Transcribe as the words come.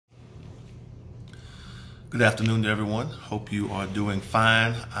Good afternoon to everyone. Hope you are doing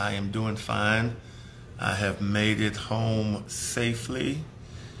fine. I am doing fine. I have made it home safely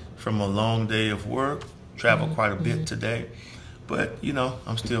from a long day of work. Traveled quite a bit today. But,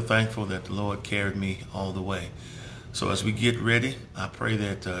 I'm still thankful that the Lord carried me all the way. So as we get ready, I pray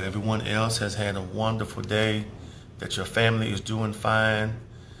that everyone else has had a wonderful day, that your family is doing fine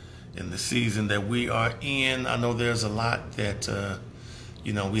in the season that we are in. I know there's a lot that,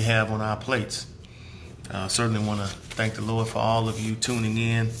 we have on our plates. Certainly want to thank the Lord for all of you tuning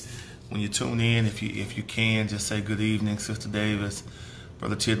in. When you tune in, if you can, just say good evening, Sister Davis,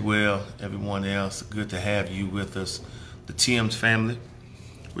 Brother Tidwell, everyone else. Good to have you with us. The Tim's family,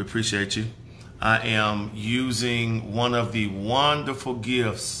 we appreciate you. I am using one of the wonderful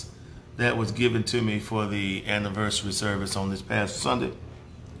gifts that was given to me for the anniversary service on this past Sunday.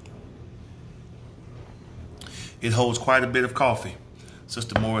 It holds quite a bit of coffee.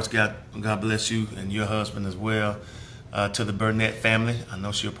 Sister Morris, God bless you and your husband as well. To the Burnett family, I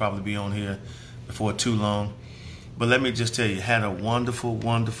know she'll probably be on here before too long. But let me just tell you, had a wonderful,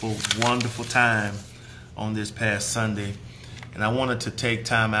 wonderful, wonderful time on this past Sunday. And I wanted to take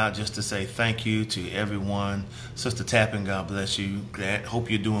time out just to say thank you to everyone. Sister Tappan, God bless you. Hope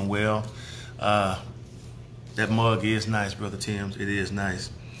you're doing well. That mug is nice, Brother Tim's. It is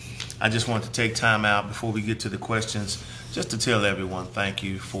nice. I just want to take time out before we get to the questions just to tell everyone thank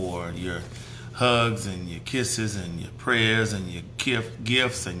you for your hugs and your kisses and your prayers and your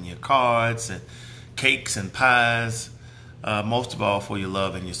gifts and your cards and cakes and pies. Most of all, for your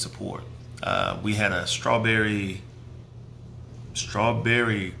love and your support. We had a strawberry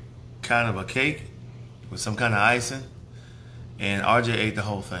kind of a cake with some kind of icing, and RJ ate the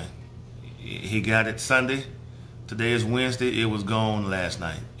whole thing. He got it Sunday. Today is Wednesday. It was gone last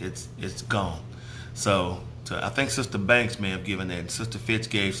night. It's gone. So I think Sister Banks may have given that, and Sister Fitz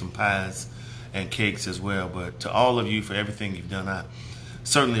gave some pies and cakes as well. But to all of you for everything you've done, I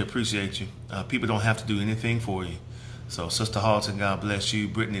certainly appreciate you. People don't have to do anything for you. So Sister Halton, God bless you.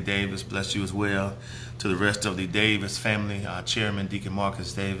 Brittany Davis, bless you as well. To the rest of the Davis family, our chairman, Deacon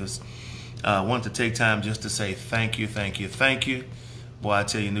Marcus Davis. I want to take time just to say thank you, thank you, thank you. Boy, I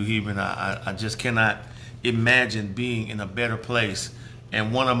tell you, New Hebron, I just cannot imagine being in a better place.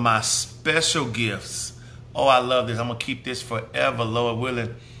 And one of my special gifts, oh, I love this. I'm going to keep this forever, Lord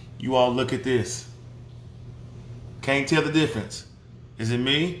willing. You all look at this. Can't tell the difference. Is it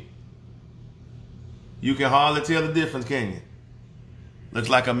me? You can hardly tell the difference, can you? Looks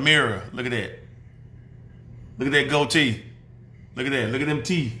like a mirror. Look at that. Look at that goatee. Look at that. Look at them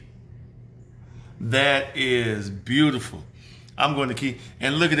teeth. That is beautiful. I'm going to keep,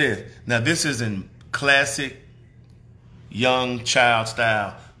 and look at this. Now this is in classic young child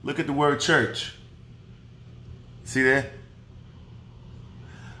style. Look at the word church. See that?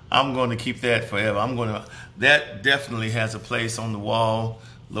 I'm going to keep that forever. That definitely has a place on the wall.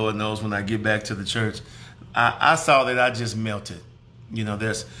 Lord knows when I get back to the church. I saw that, I just melted.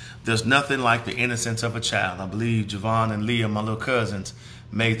 There's nothing like the innocence of a child. I believe Javon and Leah, my little cousins,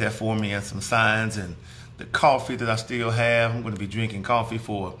 made that for me, and some signs, and the coffee that I still have. I'm going to be drinking coffee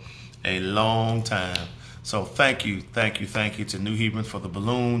for a long time. So thank you to New Hebron for the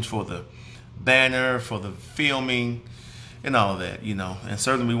balloons, for the banner, for the filming, and all of that, And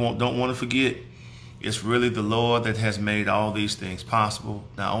certainly we don't want to forget, it's really the Lord that has made all these things possible.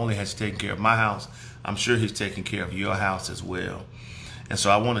 Not only has He taken care of my house, I'm sure He's taking care of your house as well. And so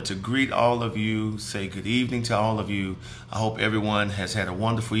I wanted to greet all of you, say good evening to all of you. I hope everyone has had a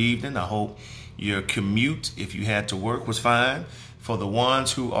wonderful evening. I hope your commute, if you had to work, was fine. For the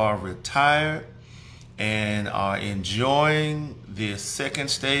ones who are retired and are enjoying the second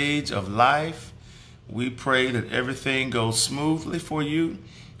stage of life, we pray that everything goes smoothly for you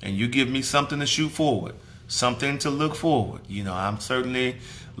and you give me something to shoot forward, something to look forward. I'm certainly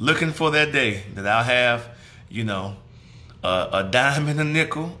looking for that day that I'll have, a dime and a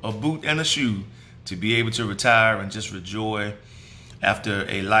nickel, a boot and a shoe to be able to retire and just enjoy after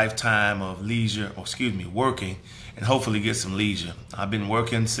a lifetime of working, and hopefully get some leisure. I've been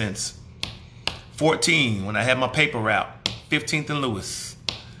working since 14 when I had my paper route, 15th and Lewis,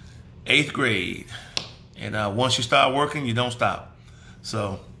 8th grade. And once you start working, you don't stop.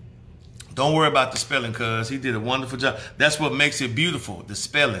 So don't worry about the spelling, cuz he did a wonderful job. That's what makes it beautiful, the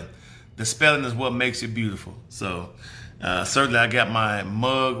spelling. The spelling is what makes it beautiful. So certainly I got my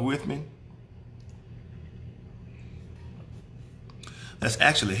mug with me. That's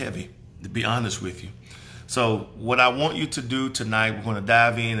actually heavy, to be honest with you. So what I want you to do tonight, we're going to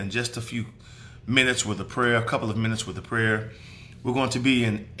dive in just a few minutes with a prayer, a couple of minutes with a prayer. We're going to be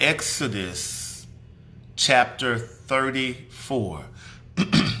in Exodus chapter 34.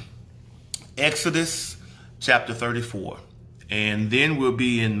 Exodus chapter 34. And then we'll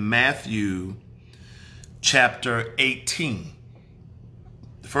be in Matthew chapter 18.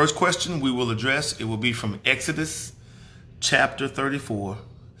 The first question we will address, it will be from Exodus chapter 34.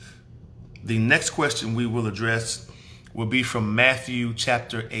 The next question we will address will be from Matthew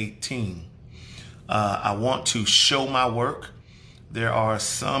chapter 18. I want to show my work. There are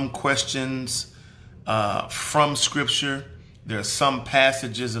some questions from Scripture. There are some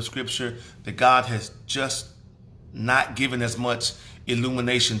passages of Scripture that God has just not given as much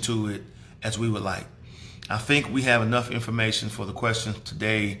illumination to it as we would like. I think we have enough information for the questions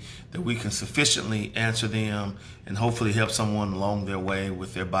today that we can sufficiently answer them and hopefully help someone along their way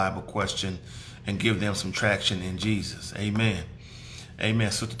with their Bible question and give them some traction in Jesus. Amen. Amen.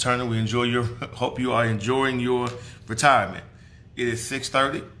 Sister Turner, hope you are enjoying your retirement. It is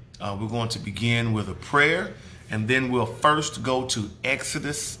 6:30. We're going to begin with a prayer, and then we'll first go to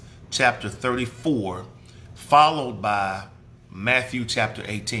Exodus chapter 34, followed by Matthew chapter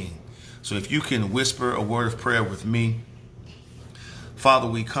 18. So if you can whisper a word of prayer with me. Father,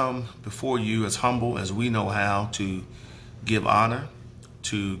 we come before you as humble as we know how to give honor,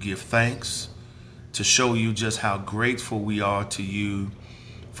 to give thanks, to show you just how grateful we are to you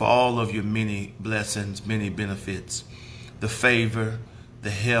for all of your many blessings, many benefits, the favor,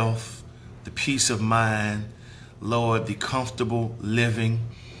 the health, the peace of mind, Lord, the comfortable living,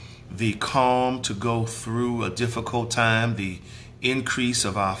 the calm to go through a difficult time, the increase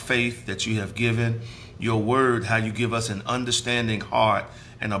of our faith that you have given, your word, how you give us an understanding heart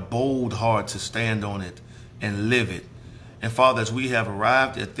and a bold heart to stand on it and live it. And Father, as we have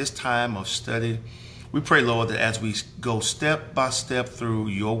arrived at this time of study, we pray, Lord, that as we go step by step through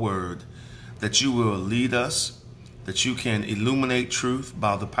your word, that you will lead us, that you can illuminate truth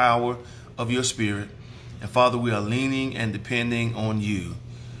by the power of your Spirit. And Father, we are leaning and depending on you.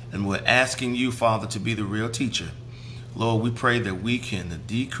 And we're asking you, Father, to be the real teacher. Lord, we pray that we can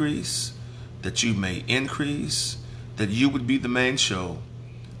decrease, that you may increase, that you would be the main show,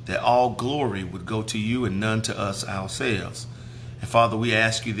 that all glory would go to you and none to us ourselves. And Father, we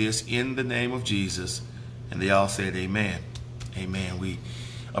ask you this in the name of Jesus. And they all said amen. Amen. We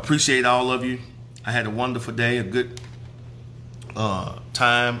appreciate all of you. I had a wonderful day, a good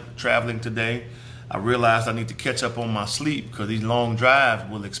time traveling today. I realized I need to catch up on my sleep because these long drives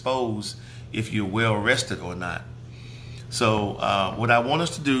will expose if you're well rested or not. So what I want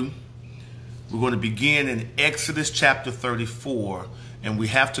us to do, we're going to begin in Exodus chapter 34, and we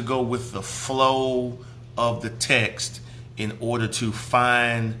have to go with the flow of the text in order to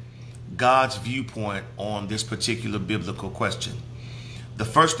find God's viewpoint on this particular biblical question. The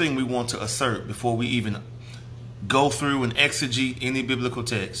first thing we want to assert before we even go through and exegete any biblical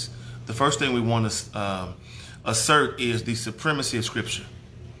text, the first thing we want to assert is the supremacy of Scripture,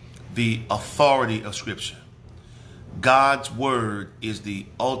 the authority of Scripture. God's word is the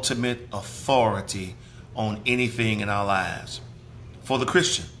ultimate authority on anything in our lives. For the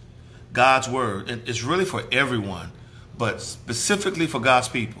Christian, God's word, and it's really for everyone, but specifically for God's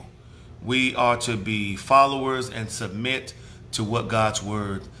people, we are to be followers and submit to what God's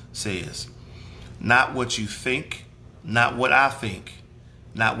word says. Not what you think, not what I think,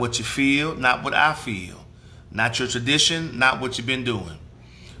 not what you feel, not what I feel, not your tradition, not what you've been doing.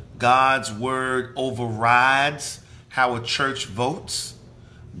 God's word overrides how a church votes.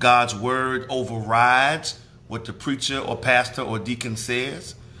 God's word overrides what the preacher or pastor or deacon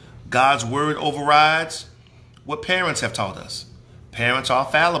says. God's word overrides what parents have taught us. Parents are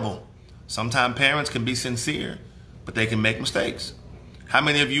fallible. Sometimes parents can be sincere, but they can make mistakes. How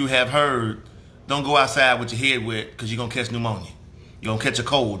many of you have heard, don't go outside with your head wet because you're going to catch pneumonia? You're going to catch a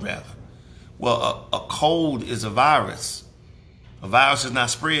cold, rather. Well, a cold is a virus. A virus is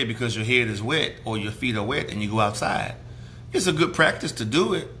not spread because your head is wet or your feet are wet and you go outside. It's a good practice to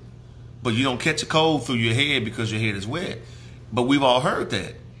do it, but you don't catch a cold through your head because your head is wet. But we've all heard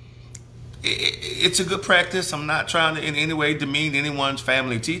that. It's a good practice. I'm not trying to in any way demean anyone's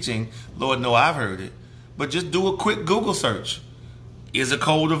family teaching. Lord, no, I've heard it. But just do a quick Google search. Is a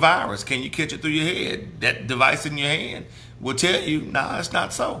cold a virus? Can you catch it through your head? That device in your hand will tell you, nah, it's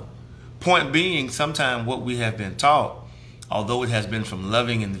not so. Point being, sometimes what we have been taught, although it has been from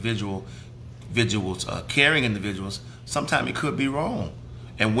loving individuals, caring individuals, sometimes it could be wrong.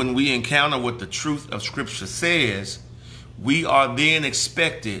 And when we encounter what the truth of Scripture says, we are then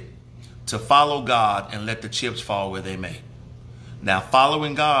expected to follow God and let the chips fall where they may. Now,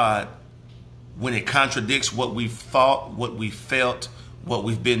 following God, when it contradicts what we've thought, what we felt, what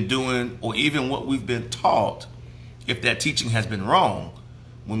we've been doing, or even what we've been taught, if that teaching has been wrong,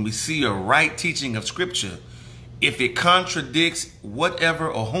 when we see a right teaching of Scripture, if it contradicts whatever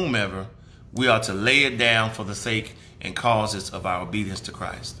or whomever, We are to lay it down for the sake and causes of our obedience to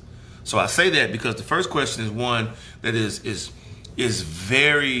Christ. So I say that because the first question is one that is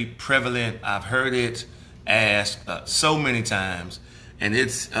very prevalent. I've heard it asked so many times, and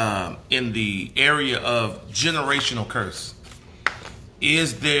it's in the area of generational curse.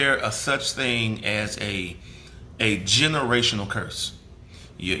 Is there a such thing as a generational curse?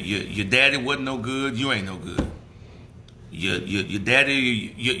 Your daddy wasn't no good. You ain't no good. Your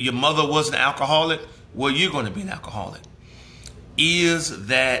daddy, your mother was an alcoholic. Well, you're going to be an alcoholic. Is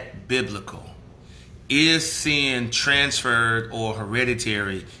that biblical? Is sin transferred or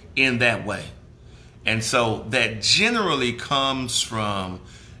hereditary in that way? And so that generally comes from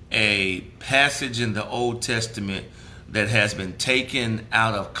a passage in the Old Testament that has been taken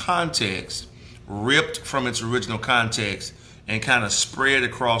out of context, ripped from its original context, and kind of spread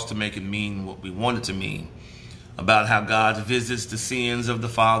across to make it mean what we want it to mean, about how God visits the sins of the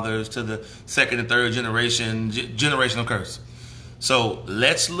fathers to the second and third generation, generational curse. So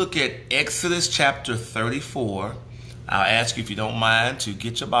let's look at Exodus chapter 34. I'll ask you, if you don't mind, to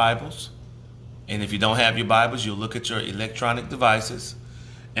get your Bibles. And if you don't have your Bibles, you'll look at your electronic devices.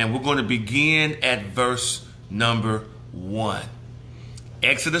 And we're going to begin at verse number 1.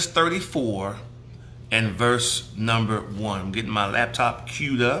 Exodus 34 and verse number 1. I'm getting my laptop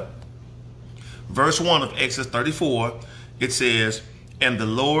queued up. Verse 1 of Exodus 34, it says, "And the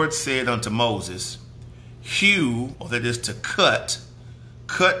Lord said unto Moses, hew," or that is to cut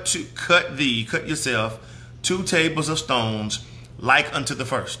yourself 2 tables of stones like unto the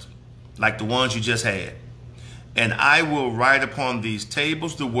first, like the ones you just had. "And I will write upon these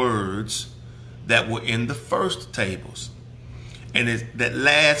tables the words that were in the first tables." And that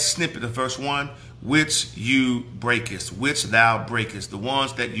last snippet of verse 1, "which you breakest," which thou breakest, the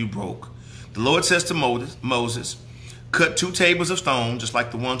ones that you broke. The Lord says to Moses, "Cut 2 tables of stone, just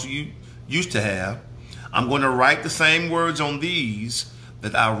like the ones you used to have. I'm going to write the same words on these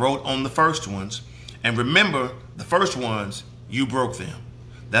that I wrote on the first ones. And remember, the first ones, you broke them."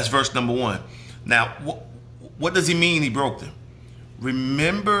 That's verse number 1. Now, what does he mean he broke them?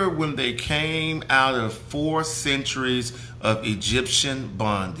 Remember when they came out of 4 centuries of Egyptian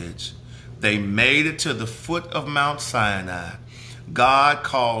bondage, they made it to the foot of Mount Sinai. God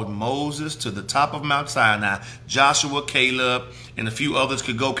called Moses to the top of Mount Sinai. Joshua, Caleb, and a few others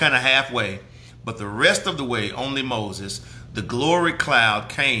could go kind of halfway. But the rest of the way, only Moses. The glory cloud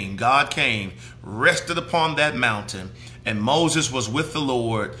came, God came, rested upon that mountain, and Moses was with the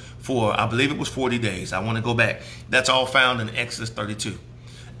Lord for, I believe it was 40 days. I want to go back. That's all found in Exodus 32.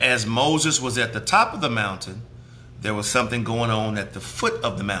 As Moses was at the top of the mountain, there was something going on at the foot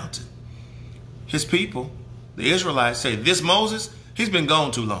of the mountain. His people, the Israelites, say, "This Moses, he's been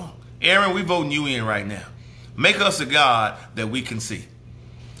gone too long. Aaron, we voting you in right now. Make us a God that we can see."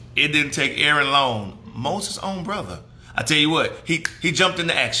 It didn't take Aaron long. Moses' own brother. I tell you what, he jumped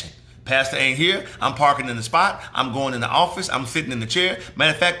into action. "Pastor ain't here. I'm parking in the spot. I'm going in the office. I'm sitting in the chair.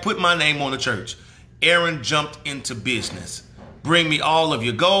 Matter of fact, put my name on the church." Aaron jumped into business. "Bring me all of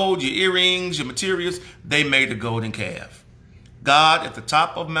your gold, your earrings, your materials." They made a golden calf. God at the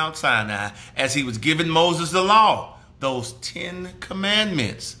top of Mount Sinai, as he was giving Moses the law, those 10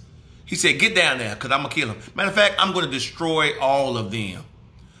 commandments, he said, "Get down there because I'm going to kill them. Matter of fact, I'm going to destroy all of them."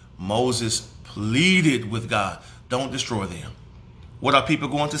 Moses pleaded with God, "Don't destroy them." What are people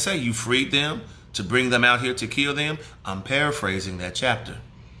going to say? "You freed them to bring them out here to kill them?" I'm paraphrasing that chapter.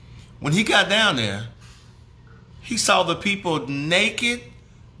 When he got down there, he saw the people naked,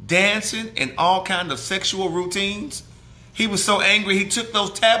 dancing, and all kinds of sexual routines. He was so angry, he took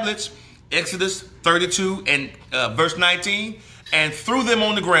those tablets, Exodus 32 and verse 19, and threw them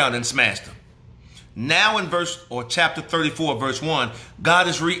on the ground and smashed them. Now in chapter 34, verse 1, God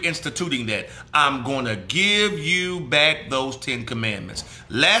is reinstituting that. "I'm going to give you back those 10 commandments.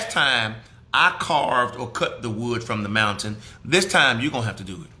 Last time I carved or cut the wood from the mountain. This time you're going to have to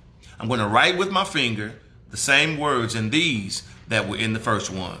do it. I'm going to write with my finger the same words in these that were in the first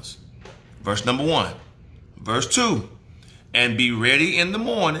ones." Verse number 1. Verse 2, "And be ready in the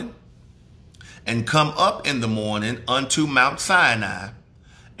morning, and come up in the morning unto Mount Sinai,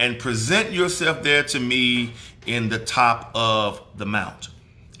 and present yourself there to me in the top of the mount,"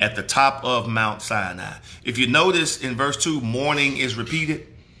 at the top of Mount Sinai. If you notice in verse 2, morning is repeated.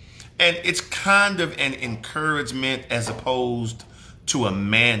 And it's kind of an encouragement as opposed to a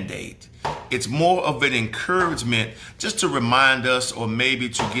mandate. It's more of an encouragement just to remind us, or maybe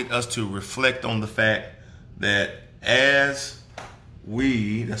to get us to reflect on the fact that as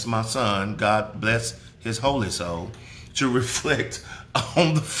we, that's my son, God bless his holy soul, to reflect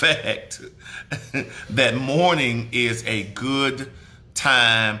on the fact that mourning is a good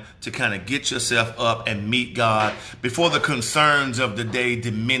time to kind of get yourself up and meet God before the concerns of the day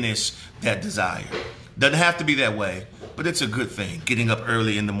diminish that desire. Doesn't have to be that way, but it's a good thing, getting up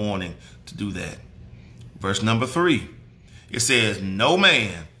early in the morning to do that. Verse number 3, it says, no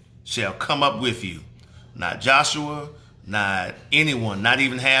man shall come up with you, not Joshua, not anyone, not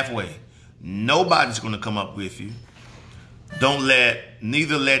even halfway. Nobody's going to come up with you.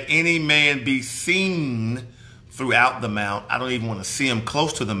 Neither let any man be seen throughout the mount. I don't even want to see him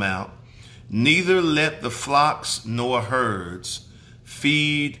close to the mount. Neither let the flocks nor herds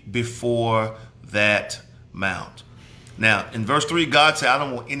feed before that mount. Now, in verse 3, God said, I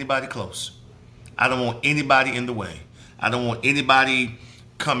don't want anybody close. I don't want anybody in the way. I don't want anybody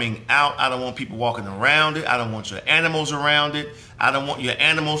coming out. I don't want people walking around it. I don't want your animals around it. I don't want your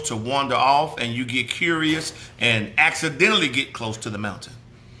animals to wander off and you get curious and accidentally get close to the mountain.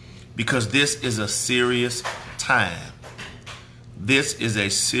 Because this is a serious time. This is a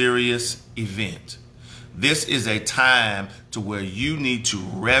serious event. This is a time to where you need to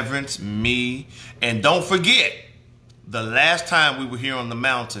reverence me. And don't forget, the last time we were here on the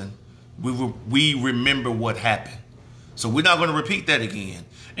mountain, we remember what happened. So we're not going to repeat that again.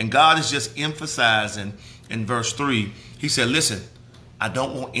 And God is just emphasizing in verse 3, he said, listen, I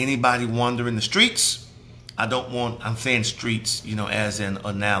don't want anybody wandering the streets. I'm saying streets, as an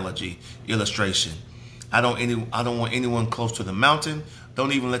analogy, illustration. I don't want anyone close to the mountain.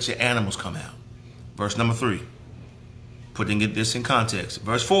 Don't even let your animals come out. Verse number 3, putting this in context.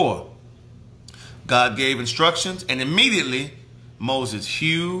 Verse 4, God gave instructions, and immediately Moses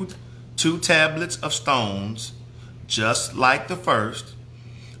hewed 2 tablets of stones, just like the first.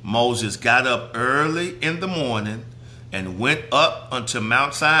 Moses got up early in the morning and went up unto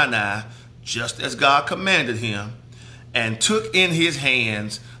Mount Sinai, just as God commanded him, and took in his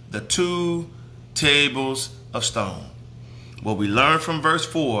hands the 2 tables of stone. What we learned from verse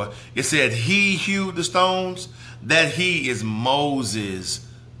 4, it said he hewed the stones. That he is Moses,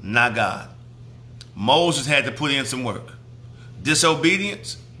 not God. Moses had to put in some work.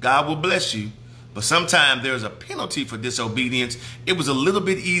 Disobedience, God will bless you. But sometimes there's a penalty for disobedience. It was a little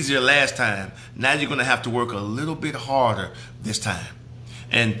bit easier last time. Now you're going to have to work a little bit harder this time.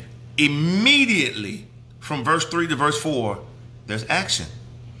 And immediately from verse 3 to verse 4, there's action.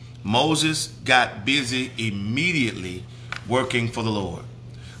 Moses got busy immediately working for the Lord.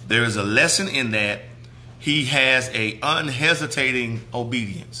 There is a lesson in that. He has a unhesitating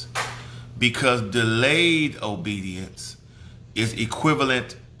obedience, because delayed obedience is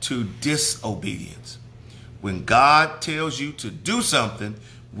equivalent to disobedience. When God tells you to do something,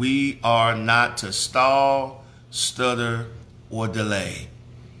 we are not to stall, stutter, or delay.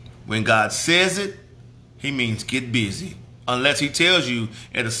 When God says it, he means get busy, unless he tells you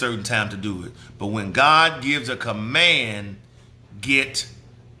at a certain time to do it. But when God gives a command, get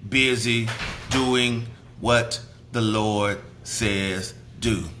busy doing what the Lord says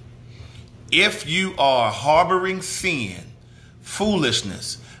do. If you are harboring sin,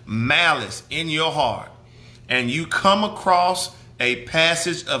 foolishness, malice in your heart, and you come across a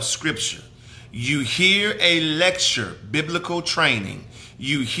passage of scripture, you hear a lecture, biblical training,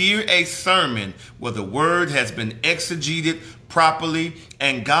 you hear a sermon where the word has been exegeted properly,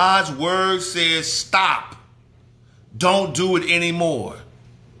 and God's word says stop, don't do it anymore.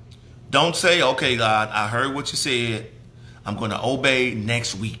 Don't say, okay, God, I heard what you said. I'm going to obey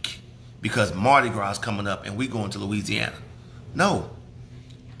next week because Mardi Gras is coming up and we're going to Louisiana. No.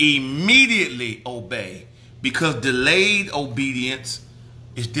 Immediately obey, because delayed obedience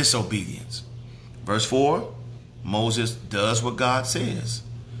is disobedience. Verse 4, Moses does what God says.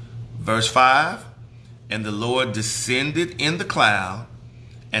 Verse 5, and the Lord descended in the cloud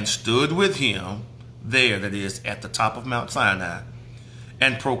and stood with him there, that is, at the top of Mount Sinai,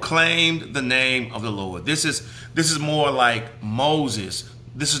 and proclaimed the name of the Lord. This is more like Moses.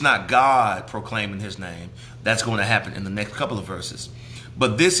 This is not God proclaiming his name. That's going to happen in the next couple of verses.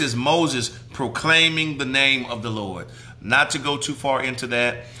 But this is Moses proclaiming the name of the Lord. Not to go too far into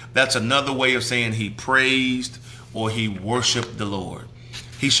that. That's another way of saying he praised or he worshiped the Lord.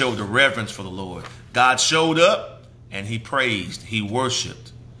 He showed the reverence for the Lord. God showed up and he praised, he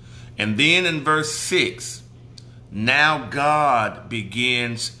worshiped. And then in verse 6, now God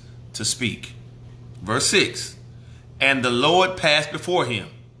begins to speak. Verse 6, and the Lord passed before him.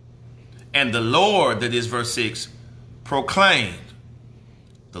 And the Lord, that is verse 6, proclaimed,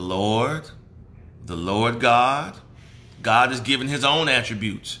 the Lord God. God is given his own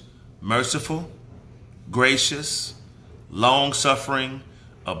attributes: merciful, gracious, long-suffering,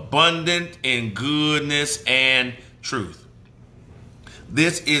 abundant in goodness and truth.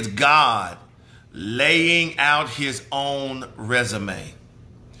 This is God laying out his own resume.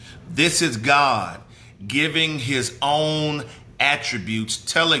 This is God giving his own attributes,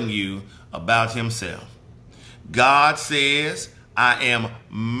 telling you about himself. God says, I am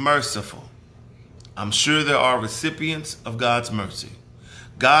merciful. I'm sure there are recipients of God's mercy.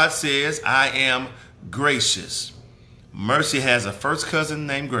 God says, I am gracious. Mercy has a first cousin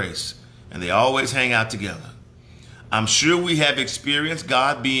named Grace, and they always hang out together. I'm sure we have experienced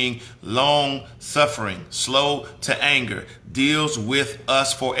God being long-suffering, slow to anger, deals with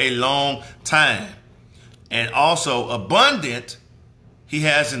us for a long time. And also abundant, he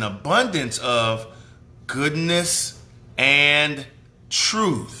has an abundance of goodness and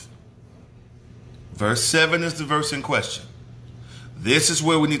truth. Verse 7 is the verse in question. This is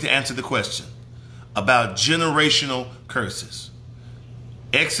where we need to answer the question about generational curses.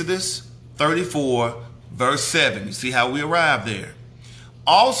 Exodus 34, verse 7. You see how we arrive there.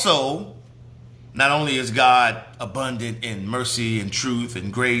 Also, not only is God abundant in mercy and truth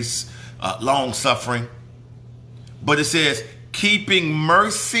and grace, long-suffering, but it says, keeping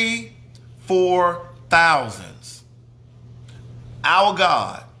mercy for thousands. Our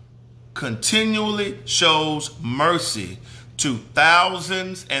God continually shows mercy to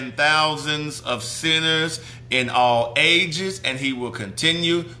thousands and thousands of sinners in all ages, and he will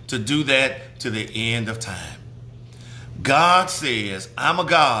continue to do that to the end of time. God says, I'm a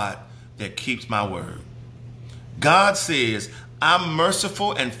God that keeps my word. God says, I'm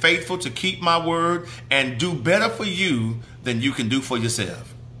merciful and faithful to keep my word and do better for you than you can do for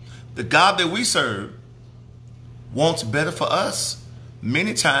yourself. The God that we serve wants better for us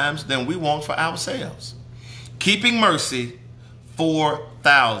many times than we want for ourselves. Keeping mercy for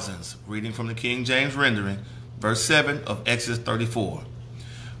thousands. Reading from the King James rendering, verse 7 of Exodus 34.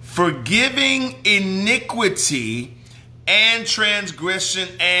 Forgiving iniquity and transgression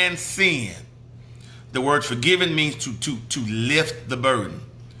and sin. The word forgiven means to lift the burden.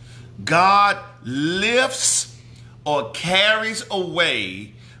 God lifts or carries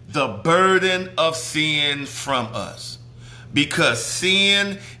away the burden of sin from us, because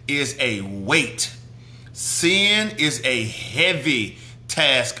sin is a weight. Sin is a heavy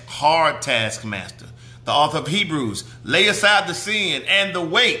task, hard taskmaster. The author of Hebrews, lay aside the sin and the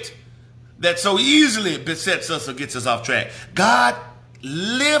weight that so easily besets us or gets us off track. God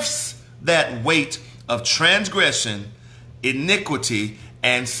lifts that weight of transgression, iniquity,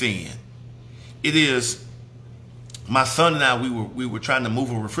 and sin. It is, my son and I, we were trying to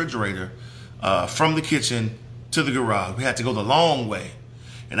move a refrigerator from the kitchen to the garage. We had to go the long way.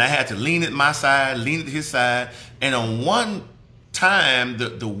 And I had to lean it my side, lean it his side. And on one time,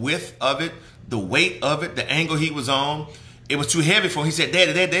 the width of it, the weight of it, the angle he was on, it was too heavy for him. He said,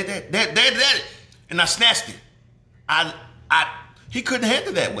 Daddy, Daddy. And I snatched it. He couldn't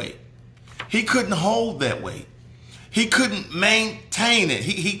handle that weight. He couldn't hold that weight. He couldn't maintain it.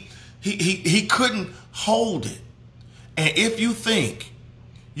 He couldn't hold it. And if you think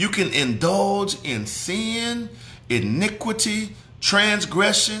you can indulge in sin, iniquity,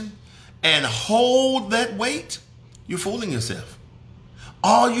 transgression, and hold that weight, you're fooling yourself.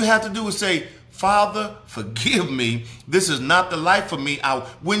 All you have to do is say, Father, forgive me. This is not the life for me.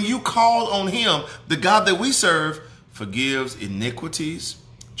 When you call on him, the God that we serve forgives iniquities,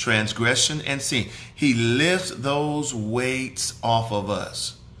 transgression, and sin. He lifts those weights off of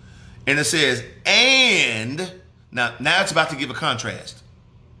us. And it says, and now it's about to give a contrast.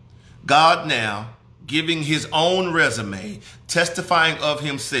 God now giving his own resume, testifying of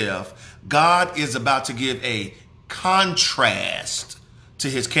himself. God is about to give a contrast to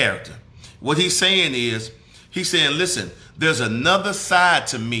his character. What he's saying is, he's saying, listen, there's another side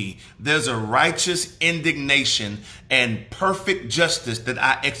to me. There's a righteous indignation and perfect justice that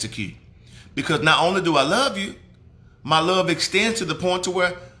I execute. Because not only do I love you, my love extends to the point to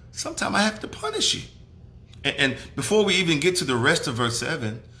where sometimes I have to punish you. And before we even get to the rest of verse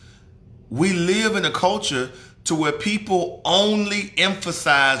 7, we live in a culture to where people only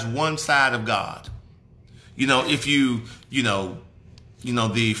emphasize one side of God. You know, if you know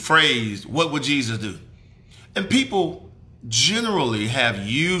the phrase, what would Jesus do? And people generally have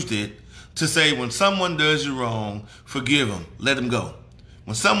used it to say, when someone does you wrong, forgive them, let them go.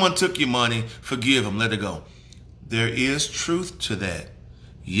 When someone took your money, forgive them, let it go. There is truth to that.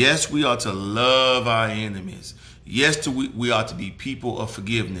 Yes, we are to love our enemies. Yes, we are to be people of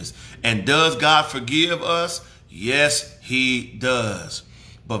forgiveness. And does God forgive us? Yes, he does.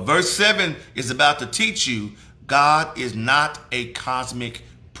 But verse 7 is about to teach you God is not a cosmic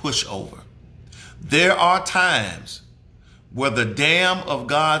pushover. There are times where the dam of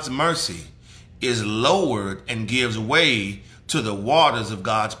God's mercy is lowered and gives way to the waters of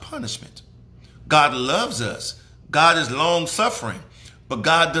God's punishment. God loves us. God is long suffering, but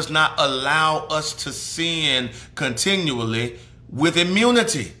God does not allow us to sin continually with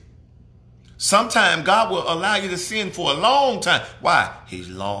immunity. Sometimes God will allow you to sin for a long time. Why? He's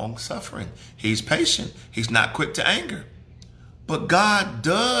long suffering. He's patient. He's not quick to anger. But God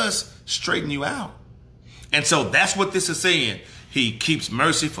does straighten you out. And so that's what this is saying. He keeps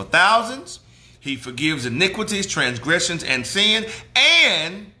mercy for thousands. He forgives iniquities, transgressions, and sin,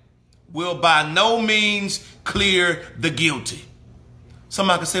 and will by no means clear the guilty.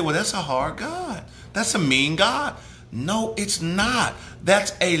 Somebody can say, well, that's a hard God. That's a mean God. No, it's not.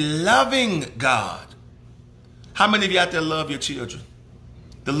 That's a loving God. How many of you out there love your children?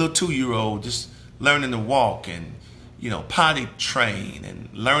 The little 2-year-old just learning to walk and, potty train and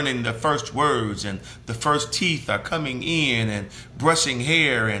learning the first words, and the first teeth are coming in, and brushing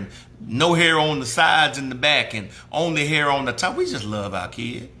hair, and no hair on the sides and the back, and only hair on the top. We just love our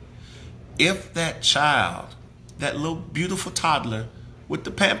kid. If that child, that little beautiful toddler with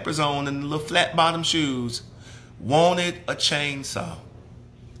the Pampers on and the little flat bottom shoes, wanted a chainsaw,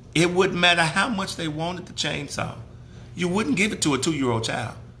 it wouldn't matter how much they wanted the chainsaw. You wouldn't give it to a 2-year-old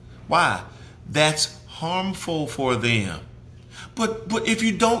child. Why? That's harmful for them. But if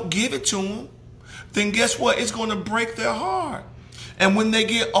you don't give it to them, then guess what? It's going to break their heart. And when they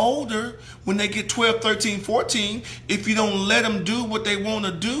get older, when they get 12, 13, 14, if you don't let them do what they want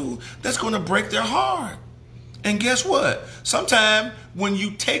to do, that's going to break their heart. And guess what? Sometimes when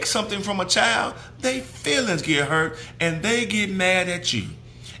you take something from a child, their feelings get hurt and they get mad at you.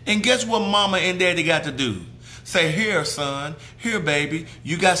 And guess what mama and daddy got to do? Say, here, son, here, baby,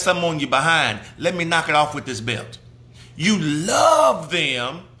 you got something on your behind. Let me knock it off with this belt. You love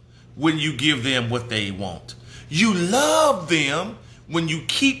them when you give them what they want. You love them when you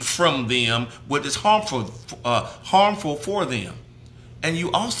keep from them what is harmful for them. And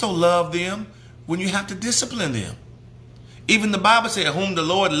you also love them when you have to discipline them. Even the Bible said, whom the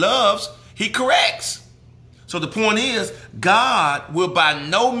Lord loves, he corrects. So the point is, God will by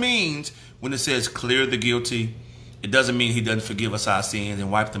no means, when it says clear the guilty, it doesn't mean he doesn't forgive us our sins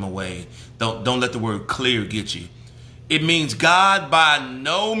and wipe them away. Don't let the word clear get you. It means God by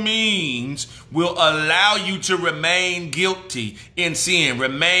no means will allow you to remain guilty in sin,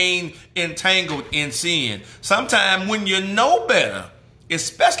 remain entangled in sin. Sometimes when you know better,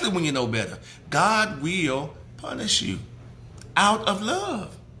 especially when you know better, God will punish you out of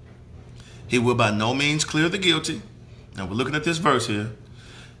love. He will by no means clear the guilty. Now we're looking at this verse here.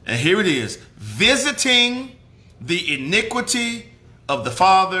 And here it is. Visiting the iniquity of the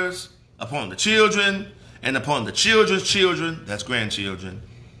fathers upon the children and upon the children's children, that's grandchildren,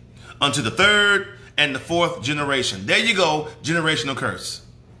 unto the third and the fourth generation. There you go, generational curse.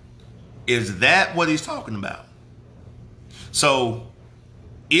 Is that what he's talking about? So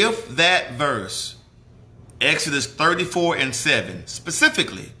if that verse, Exodus 34 and 7,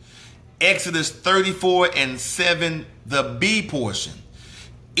 specifically, Exodus 34 and 7, the B portion,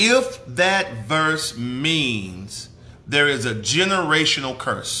 if that verse means there is a generational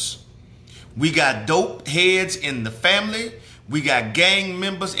curse, we got dope heads in the family, we got gang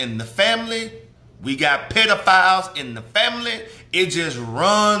members in the family, we got pedophiles in the family, it just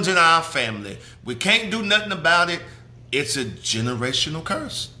runs in our family. We can't do nothing about it. It's a generational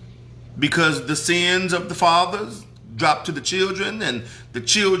curse because the sins of the fathers drop to the children and the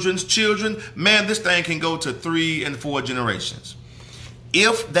children's children. Man, this thing can go to 3 and 4 generations.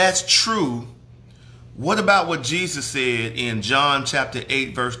 If that's true, what about what Jesus said in John chapter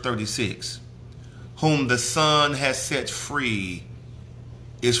 8, verse 36? Whom the Son has set free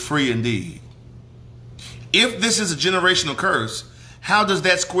is free indeed. If this is a generational curse, how does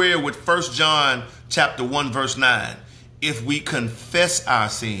that square with 1 John chapter 1, verse 9? If we confess our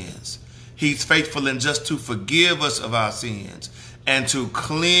sins, he's faithful and just to forgive us of our sins and to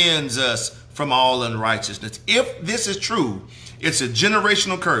cleanse us from all unrighteousness. If this is true, it's a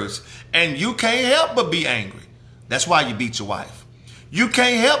generational curse, and you can't help but be angry. That's why you beat your wife. You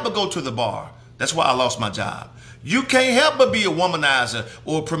can't help but go to the bar. That's why I lost my job. You can't help but be a womanizer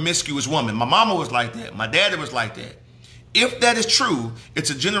or a promiscuous woman. My mama was like that. My daddy was like that. If that is true,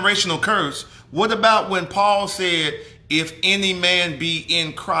 it's a generational curse. What about when Paul said, if any man be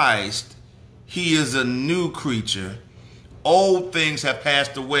in Christ, he is a new creature. Old things have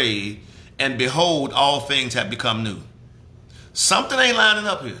passed away, and behold, all things have become new. Something ain't lining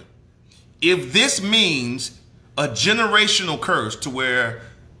up here. If this means a generational curse to where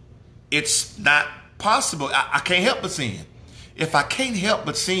it's not possible, I can't help but sin. If I can't help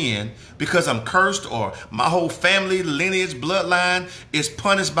but sin because I'm cursed or my whole family, lineage, bloodline is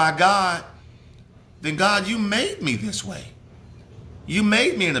punished by God, then God, you made me this way. You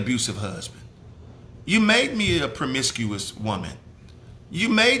made me an abusive husband. You made me a promiscuous woman. You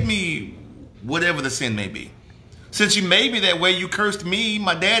made me whatever the sin may be. Since you made me that way, you cursed me,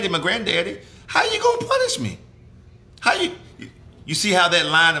 my daddy, my granddaddy. How you gonna punish me? You see how that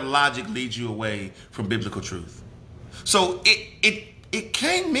line of logic leads you away from biblical truth? So it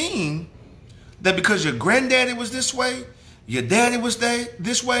can't mean that because your granddaddy was this way, your daddy was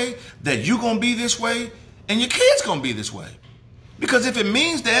this way, that you're gonna be this way, and your kids gonna be this way. Because if it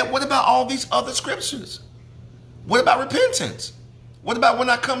means that, what about all these other scriptures? What about repentance? What about when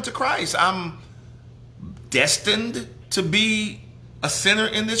I come to Christ? I'm destined to be a sinner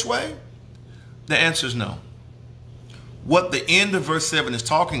in this way? The answer is no. What the end of verse 7 is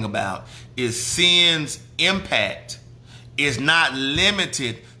talking about is sin's impact is not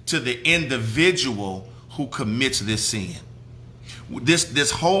limited to the individual who commits this sin.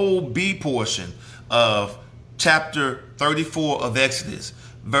 This whole B portion of chapter 34 of Exodus,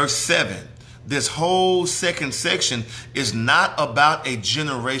 verse 7, this whole second section is not about a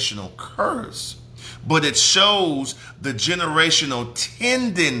generational curse, but it shows the generational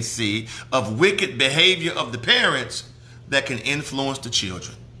tendency of wicked behavior of the parents that can influence the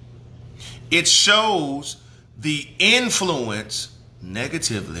children. It shows the influence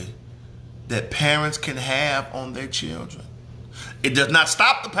negatively that parents can have on their children. It does not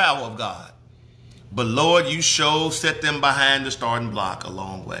stop the power of God, but Lord, you set them behind the starting block a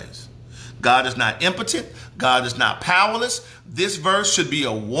long ways. God is not impotent. God is not powerless. This verse should be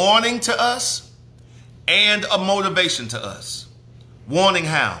a warning to us and a motivation to us. Warning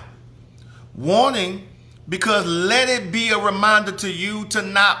how? Warning because let it be a reminder to you to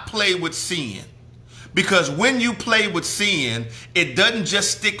not play with sin. Because when you play with sin, it doesn't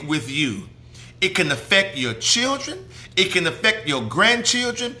just stick with you. It can affect your children. It can affect your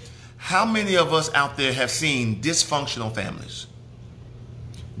grandchildren. How many of us out there have seen dysfunctional families?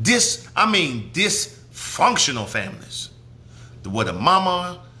 Dysfunctional families. Where the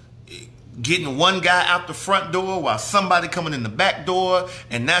mama getting one guy out the front door while somebody coming in the back door,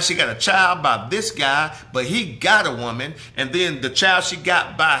 and now she got a child by this guy, but he got a woman, and then the child she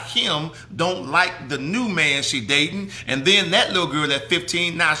got by him don't like the new man she dating, and then that little girl at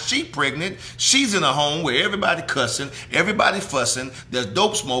 15, now she pregnant, she's in a home where everybody cussing, everybody fussing, there's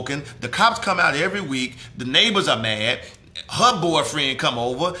dope smoking, the cops come out every week, the neighbors are mad, her boyfriend come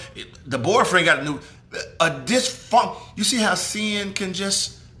over, the boyfriend got you see how sin can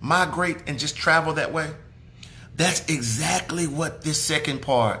just migrate and just travel that way? That's exactly what this second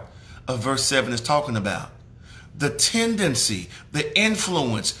part of verse 7 is talking about. The tendency, the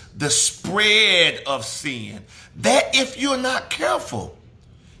influence, the spread of sin. That if you're not careful,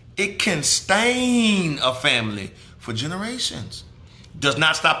 it can stain a family for generations. Does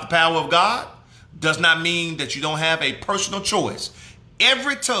not stop the power of God. Does not mean that you don't have a personal choice.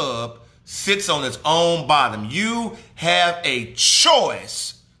 Every tub sits on its own bottom. You have a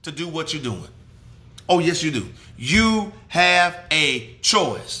choice to do what you're doing. Oh, yes, you do. You have a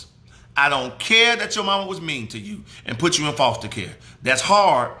choice. I don't care that your mama was mean to you and put you in foster care. That's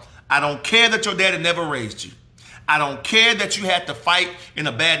hard. I don't care that your daddy never raised you. I don't care that you had to fight in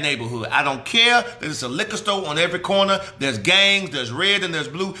a bad neighborhood. I don't care that it's a liquor store on every corner. There's gangs, there's red and there's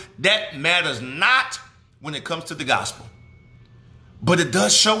blue. That matters not when it comes to the gospel. But it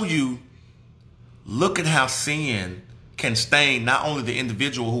does show you, look at how sin can stain not only the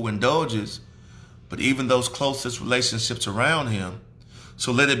individual who indulges, but even those closest relationships around him.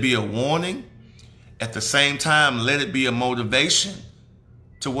 So let it be a warning. At the same time, let it be a motivation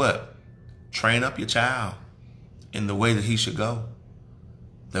to what? Train up your child in the way that he should go.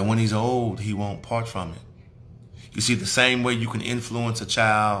 That when he's old, he won't part from it. You see, the same way you can influence a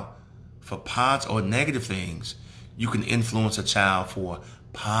child for positive or negative things, you can influence a child for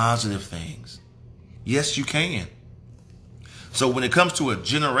positive things. Yes, you can. So when it comes to a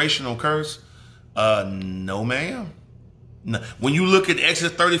generational curse, no, ma'am. No. When you look at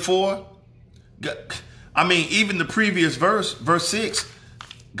Exodus 34, I mean, even the previous verse 6,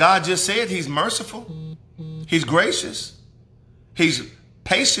 God just said he's merciful. He's gracious. He's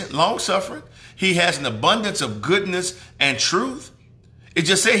patient, long-suffering. He has an abundance of goodness and truth. It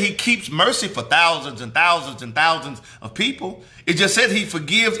just said he keeps mercy for thousands and thousands and thousands of people. It just said he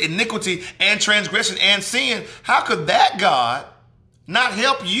forgives iniquity and transgression and sin. How could that God not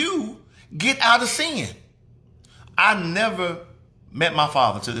help you get out of sin? I never met my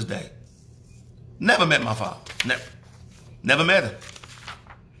father to this day. Never met my father. Never met him.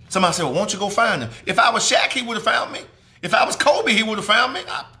 Somebody said, well, won't you go find him? If I was Shaq, he would have found me. If I was Kobe, he would have found me.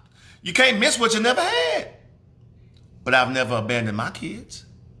 You can't miss what you never had. But I've never abandoned my kids.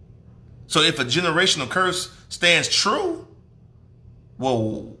 So if a generational curse stands true,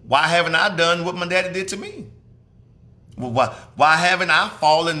 Well, why haven't I done what my daddy did to me? Well, why haven't I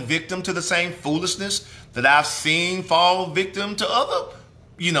fallen victim to the same foolishness that I've seen fall victim to other,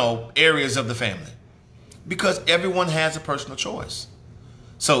 areas of the family? Because everyone has a personal choice.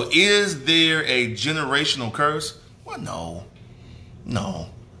 So is there a generational curse? Well, no.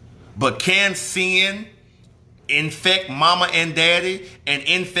 But can sin infect mama and daddy and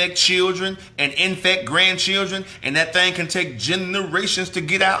infect children and infect grandchildren, and that thing can take generations to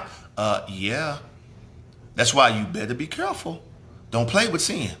get out? Yeah. That's why you better be careful. Don't play with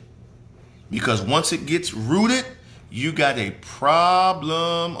sin. Because once it gets rooted, you got a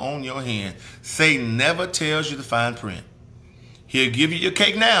problem on your hand. Satan never tells you the fine print. He'll give you your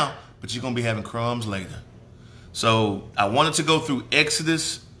cake now, but you're going to be having crumbs later. So I wanted to go through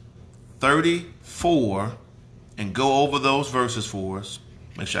Exodus 34 and go over those verses for us.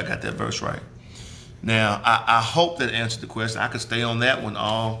 Make sure I got that verse right. Now, I hope that answered the question. I could stay on that one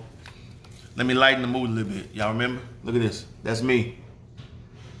all. Let me lighten the mood a little bit. Y'all remember? Look at this. That's me.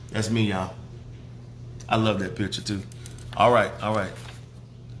 That's me, y'all. I love that picture too. All right.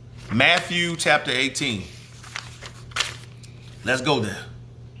 Matthew chapter 18. Let's go there.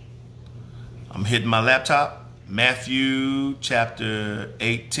 I'm hitting my laptop. Matthew chapter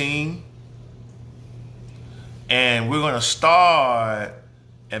 18. And we're going to start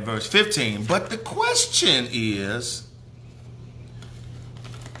at verse 15. But the question is,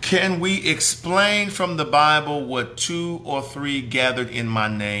 can we explain from the Bible what 2 or 3 gathered in my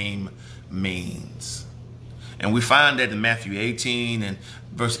name means? And we find that in Matthew 18 and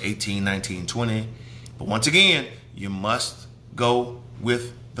verse 18, 19, 20. But once again, you must go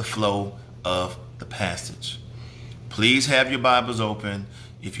with the flow of the passage. Please have your Bibles open.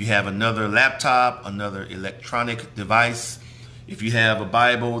 If you have another laptop, another electronic device, if you have a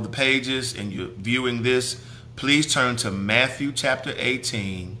Bible, the pages, and you're viewing this, please turn to Matthew chapter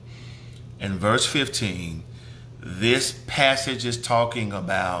 18 and verse 15. This passage is talking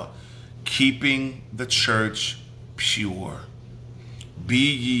about keeping the church pure.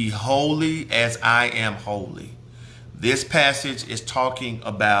 Be ye holy as I am holy. This passage is talking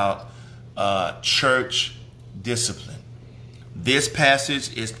about church discipline. This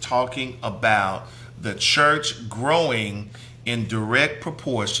passage is talking about the church growing in direct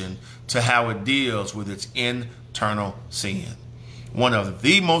proportion to how it deals with its internal sin. One of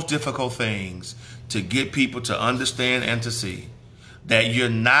the most difficult things to get people to understand and to see that you're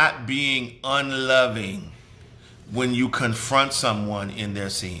not being unloving when you confront someone in their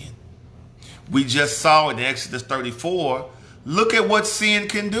sin. We just saw in Exodus 34, look at what sin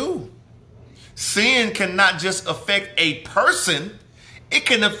can do. Sin can not just affect a person, it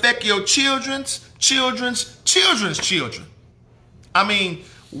can affect your children's children's children. I mean,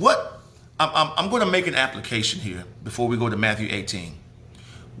 I'm going to make an application here before we go to Matthew 18.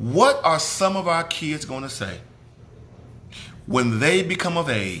 What are some of our kids going to say when they become of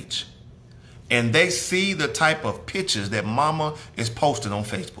age and they see the type of pictures that mama is posting on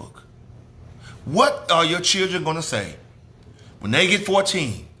Facebook? What are your children going to say when they get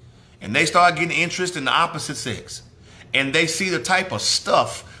 14 and they start getting interest in the opposite sex and they see the type of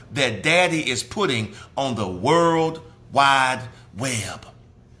stuff that daddy is putting on the World Wide Web?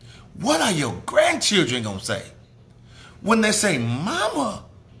 What are your grandchildren going to say when they say, Mama,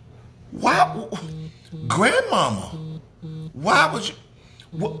 why, Grandmama, why would you,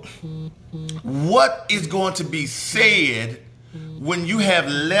 what is going to be said when you have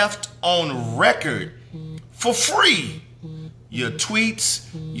left on record for free your tweets,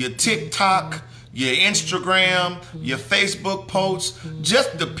 your TikTok, your Instagram, your Facebook posts,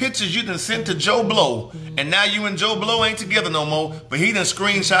 just the pictures you done sent to Joe Blow, and now you and Joe Blow ain't together no more, but he done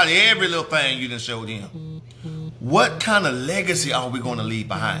screenshot every little thing you done showed him. What kind of legacy are we going to leave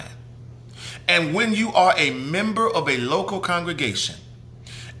behind? And when you are a member of a local congregation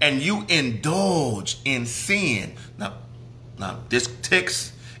and you indulge in sin, now this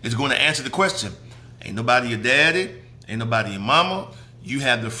text is going to answer the question. Ain't nobody your daddy, ain't nobody your mama. You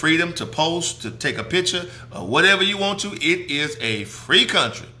have the freedom to post, to take a picture, or whatever you want to. It is a free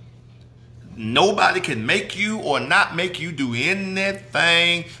country. Nobody can make you or not make you do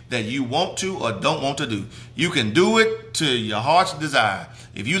anything that you want to or don't want to do. You can do it to your heart's desire.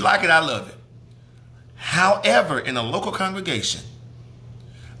 If you like it, I love it. However, in a local congregation,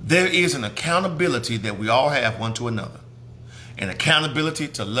 there is an accountability that we all have one to another. An accountability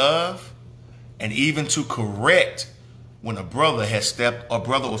to love and even to correct when a brother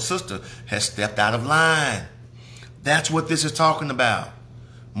or sister has stepped out of line. That's what this is talking about.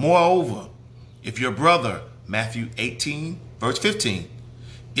 Moreover, if your brother, Matthew 18, verse 15,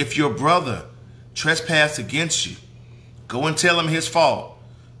 if your brother trespass against you, Go and tell him his fault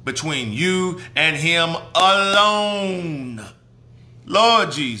between you and him alone.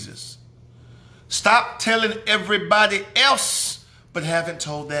 Lord Jesus. Stop telling everybody else, but haven't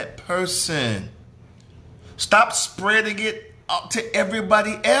told that person. Stop spreading it out to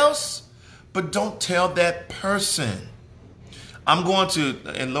everybody else, but don't tell that person. I'm going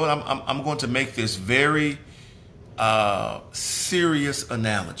to make this very serious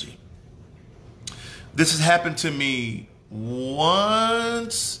analogy. This has happened to me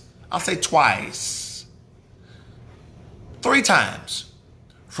once, I'll say twice, 3 times.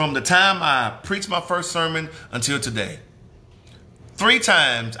 From the time I preached my first sermon until today. 3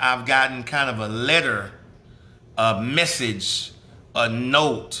 times I've gotten kind of a letter, a message, a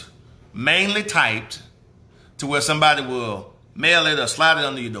note, mainly typed, to where somebody will mail it or slide it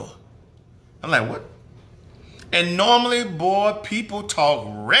under your door. I'm like, what? And normally, boy, people talk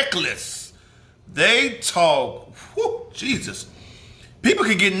reckless. They talk, whew, Jesus. People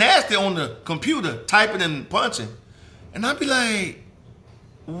can get nasty on the computer, typing and punching. And I'd be like,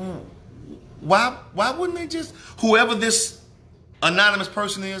 why wouldn't they just, whoever this anonymous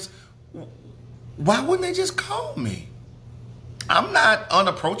person is, why wouldn't they just call me? I'm not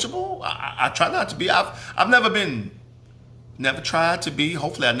unapproachable. I try not to be. I've never tried to be,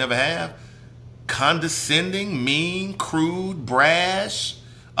 hopefully I never have, condescending, mean, crude, brash,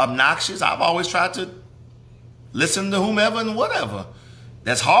 obnoxious. I've always tried to listen to whomever and whatever.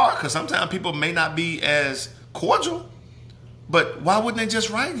 That's hard because sometimes people may not be as cordial. But why wouldn't they just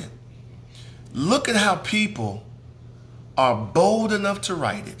write it? Look at how people are bold enough to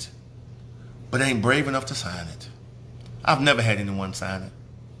write it, but ain't brave enough to sign it. I've never had anyone sign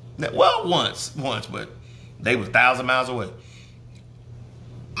it. Well, once, but they was 1,000 miles away.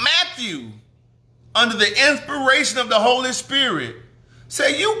 Matthew, under the inspiration of the Holy Spirit,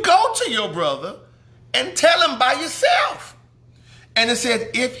 said, you go to your brother and tell him by yourself. And it said,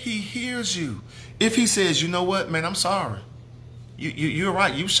 if he hears you, if he says, you know what, man, I'm sorry. You're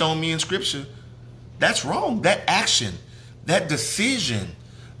right. You've shown me in scripture. That's wrong. That action, that decision,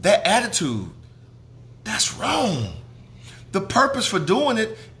 that attitude, that's wrong. The purpose for doing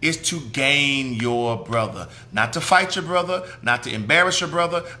it is to gain your brother. Not to fight your brother, not to embarrass your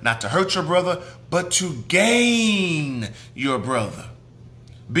brother, not to hurt your brother, but to gain your brother.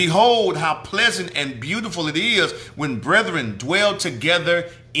 Behold how pleasant and beautiful it is when brethren dwell together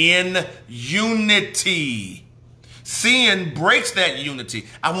in unity. Sin breaks that unity.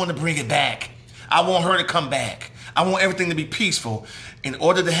 I want to bring it back. I want her to come back. I want everything to be peaceful. In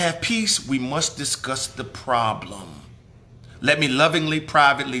order to have peace, we must discuss the problem. Let me lovingly,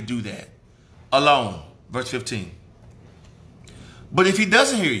 privately do that. Alone. Verse 15. But if he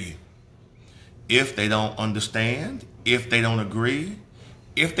doesn't hear you, if they don't understand, if they don't agree,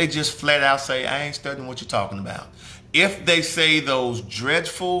 if they just flat out say, I ain't studying what you're talking about. If they say those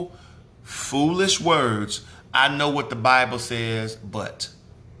dreadful, foolish words, I know what the Bible says, but,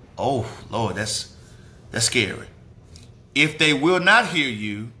 oh, Lord, that's scary. If they will not hear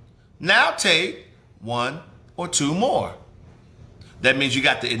you, now take 1 or 2 more. That means you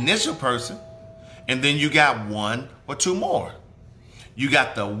got the initial person, and then you got 1 or 2 more. You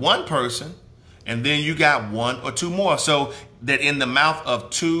got the one person, and then you got 1 or 2 more. So that in the mouth of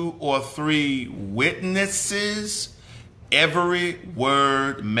 2 or 3 witnesses, every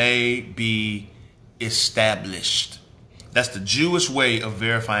word may be established. That's the Jewish way of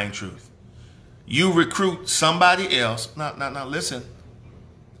verifying truth. You recruit somebody else. Now listen.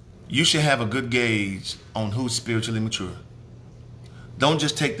 You should have a good gauge on who's spiritually mature. Don't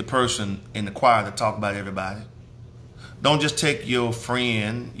just take the person in the choir to talk about everybody. Don't just take your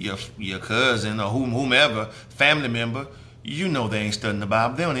friend, your cousin, or whomever, family member. You know they ain't studying the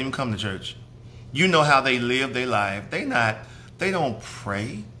Bible. They don't even come to church. You know how they live their life. They don't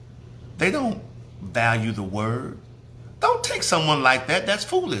pray. They don't value the word. Don't take someone like that. That's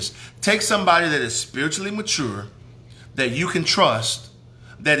foolish. Take somebody that is spiritually mature, that you can trust,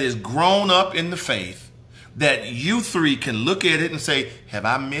 that is grown up in the faith, that you 3 can look at it and say, have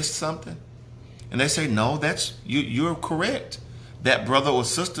I missed something? And they say, no, that's you're correct. That brother or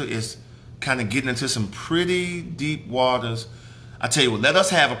sister is kind of getting into some pretty deep waters. I tell you what, let us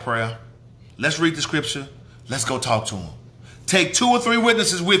have a prayer. Let's read the scripture. Let's go talk to him. Take 2 or 3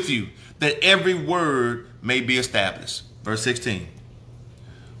 witnesses with you, that every word may be established. Verse 16.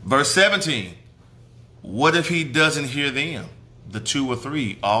 Verse 17. What if he doesn't hear them? The 2 or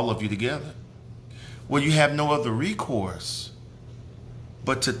 3, all of you together. Well, you have no other recourse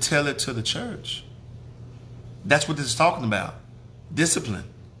but to tell it to the church. That's what this is talking about. Discipline.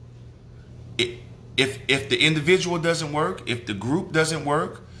 If the individual doesn't work, if the group doesn't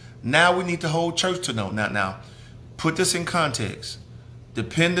work, now we need the whole church to know. Now, Put this in context.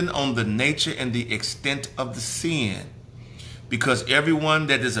 Depending on the nature and the extent of the sin. Because everyone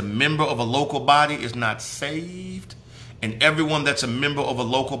that is a member of a local body is not saved. And everyone that's a member of a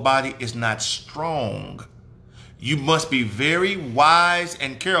local body is not strong. You must be very wise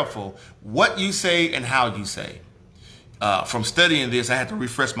and careful what you say and how you say. From studying this, I had to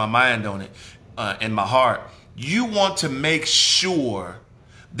refresh my mind on it and my heart. You want to make sure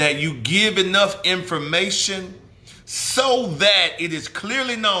that you give enough information so that it is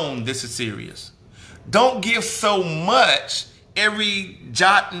clearly known this is serious. Don't give so much, every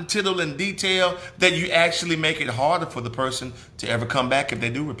jot and tittle and detail, that you actually make it harder for the person to ever come back if they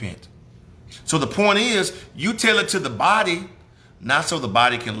do repent. So the point is, you tell it to the body, not so the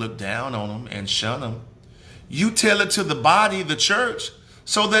body can look down on them and shun them. You tell it to the body, the church,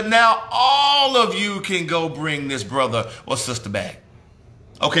 so that now all of you can go bring this brother or sister back.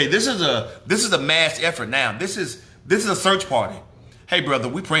 Okay, this is a mass effort now. This is a search party. Hey, brother,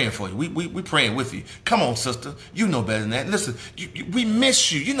 we praying for you. We praying with you. Come on, sister. You know better than that. Listen, we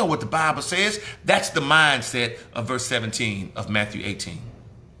miss you. You know what the Bible says. That's the mindset of verse 17 of Matthew 18.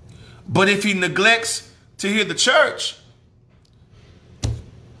 But if he neglects to hear the church,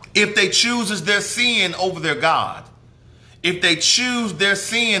 if they chooses their sin over their God, if they choose their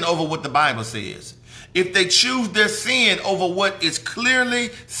sin over what the Bible says, if they choose their sin over what is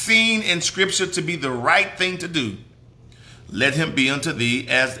clearly seen in Scripture to be the right thing to do, let him be unto thee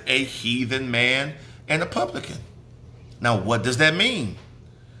as a heathen man and a publican. Now, what does that mean?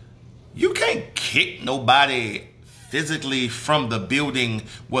 You can't kick nobody physically from the building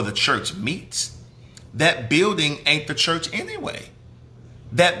where the church meets. That building ain't the church anyway.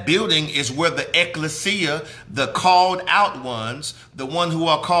 That building is where the ecclesia, the called out ones, the one who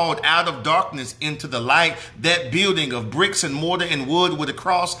are called out of darkness into the light, that building of bricks and mortar and wood with a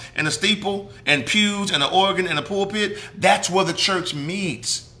cross and a steeple and pews and an organ and a pulpit, that's where the church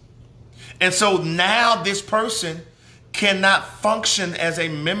meets. And so now this person cannot function as a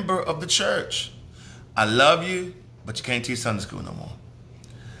member of the church. I love you, but you can't teach Sunday school no more.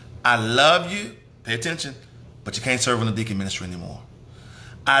 I love you, pay attention, but you can't serve in the deacon ministry anymore.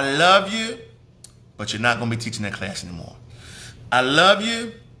 I love you, but you're not going to be teaching that class anymore. I love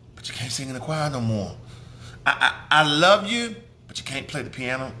you, but you can't sing in the choir no more. I love you, but you can't play the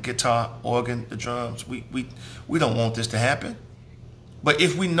piano, guitar, organ, the drums. We don't want this to happen. But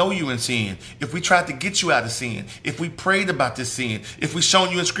if we know you in sin, if we tried to get you out of sin, if we prayed about this sin, if we've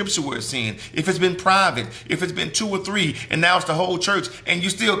shown you in Scripture where it's sin, if it's been private, if it's been 2 or 3, and now it's the whole church, and you're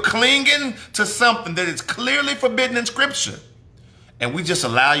still clinging to something that is clearly forbidden in Scripture, and we just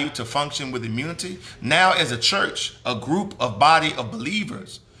allow you to function with immunity, now as a church, a group, of body of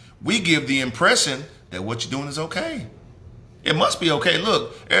believers, we give the impression that what you're doing is okay. It must be okay.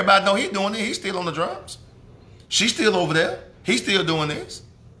 Look, everybody know he's doing it. He's still on the drums. She's still over there. He's still doing this.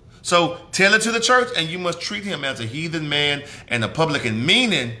 So tell it to the church, and you must treat him as a heathen man and a publican,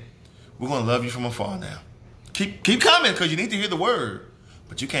 meaning we're going to love you from afar now. Keep coming, because you need to hear the word,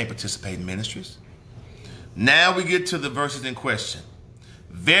 but you can't participate in ministries. Now we get to the verses in question.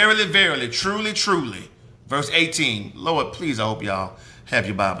 Verily, verily, truly, truly. Verse 18. Lord, please, I hope y'all have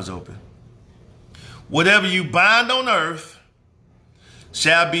your Bibles open. Whatever you bind on earth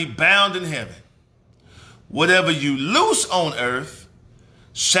shall be bound in heaven. Whatever you loose on earth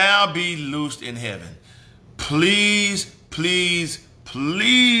shall be loosed in heaven. Please, please,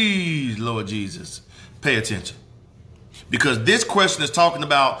 please, Lord Jesus, pay attention. Because this question is talking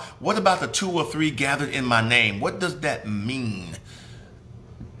about, what about the 2 or 3 gathered in my name? What does that mean?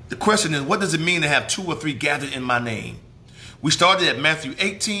 The question is, what does it mean to have 2 or 3 gathered in my name? We started at Matthew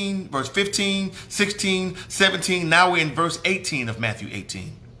 18, verse 15, 16, 17. Now we're in verse 18 of Matthew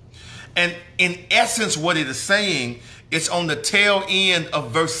 18. And in essence, what it is saying, it's on the tail end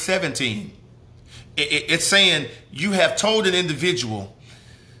of verse 17. It's saying, you have told an individual,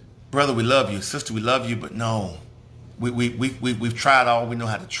 brother, we love you. Sister, we love you, but no. We've tried all we know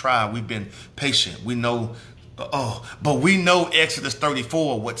how to try. We've been patient. We know, but we know Exodus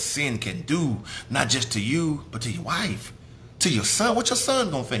 34, what sin can do, not just to you, but to your wife, to your son. What your son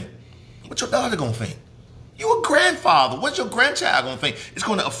gonna think? What your daughter gonna think? You a grandfather. What's your grandchild gonna think? It's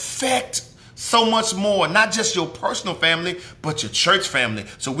gonna affect so much more, not just your personal family, but your church family.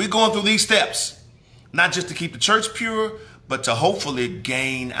 So we're going through these steps, not just to keep the church pure, but to hopefully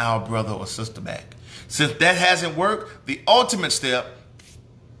gain our brother or sister back. Since that hasn't worked, the ultimate step,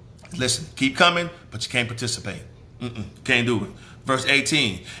 listen, keep coming, but you can't participate. Can't do it. Verse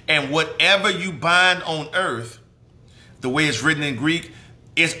 18, and whatever you bind on earth, the way it's written in Greek,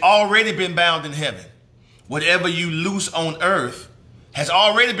 it's already been bound in heaven. Whatever you loose on earth has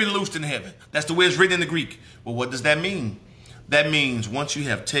already been loosed in heaven. That's the way it's written in the Greek. Well, what does that mean? That means once you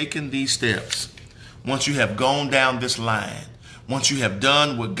have taken these steps, once you have gone down this line, once you have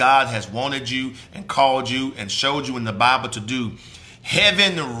done what God has wanted you and called you and showed you in the Bible to do,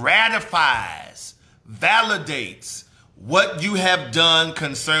 heaven ratifies, validates what you have done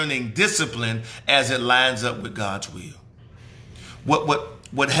concerning discipline as it lines up with God's will.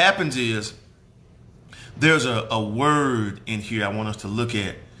 What happens is there's a word in here I want us to look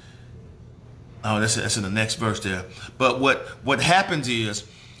at. Oh, that's in the next verse there. But what happens is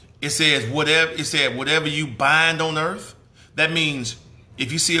it said whatever you bind on earth. That means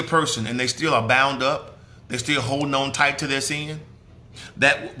if you see a person and they still are bound up, they're still holding on tight to their sin.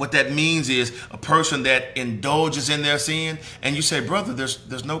 What that means is a person that indulges in their sin, and you say, brother,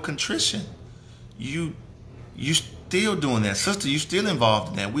 there's no contrition. You still doing that, sister. You still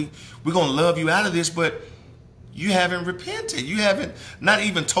involved in that. We're gonna love you out of this, but you haven't repented. You haven't not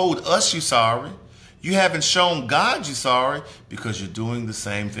even told us you're sorry. You haven't shown God you're sorry because you're doing the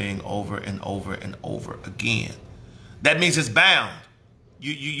same thing over and over and over again. That means it's bound.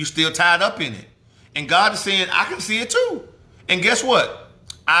 You still tied up in it. And God is saying, I can see it too. And guess what?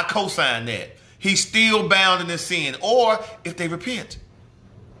 I co-sign that. He's still bound in his sin. Or if they repent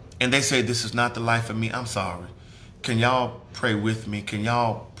and they say, this is not the life for me, I'm sorry. Can y'all pray with me? Can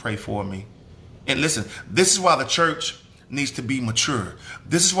y'all pray for me? And listen, this is why the church needs to be mature.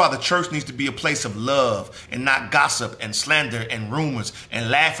 This is why the church needs to be a place of love and not gossip and slander and rumors and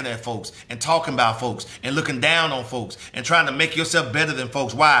laughing at folks and talking about folks and looking down on folks and trying to make yourself better than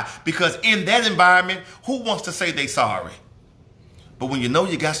folks. Why? Because in that environment, who wants to say they sorry? But when you know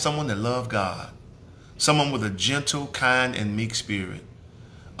you got someone that loves God, someone with a gentle, kind, and meek spirit,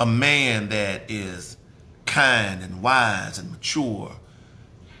 a man that is kind and wise and mature,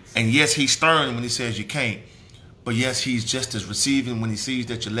 and yes, he's stern when he says you can't, but yes, he's just as receiving when he sees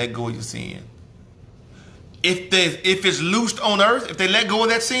that you let go of your sin. If it's loosed on earth, if they let go of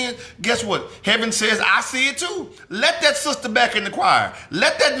that sin, guess what? Heaven says, I see it too. Let that sister back in the choir.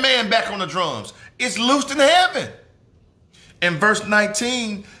 Let that man back on the drums. It's loosed in heaven. And verse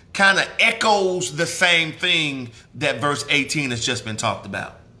 19 kind of echoes the same thing that verse 18 has just been talked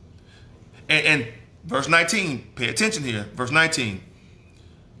about. And verse 19, pay attention here. Verse 19.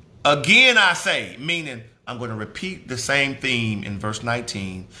 Again, I say, meaning I'm going to repeat the same theme in verse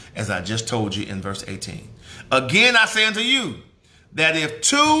 19 as I just told you in verse 18. Again, I say unto you that if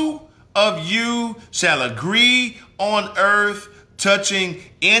two of you shall agree on earth touching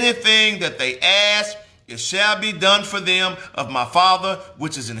anything that they ask, it shall be done for them of my Father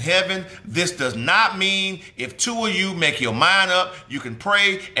which is in heaven. This does not mean if two of you make your mind up, you can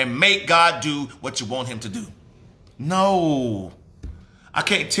pray and make God do what you want him to do. No. I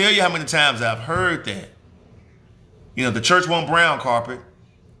can't tell you how many times I've heard that. You know, the church want brown carpet.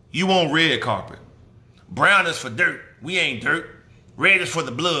 You want red carpet. Brown is for dirt. We ain't dirt. Red is for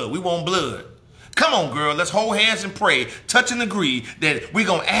the blood. We want blood. Come on, girl. Let's hold hands and pray, touch and agree that we're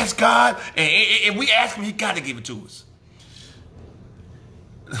going to ask God, and we ask him, he got to give it to us.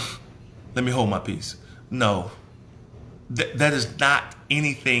 Let me hold my peace. No, that is not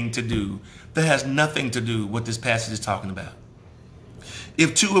anything to do. That has nothing to do with what this passage is talking about.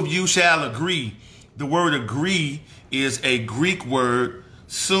 If two of you shall agree, the word agree is a Greek word,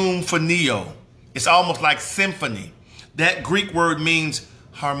 symphonio. It's almost like symphony. That Greek word means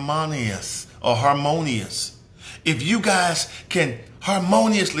harmonious or harmonious. If you guys can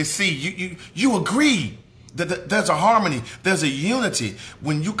harmoniously see, you agree that there's a harmony, there's a unity.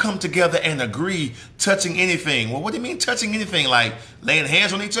 When you come together and agree, touching anything. Well, what do you mean touching anything? Like laying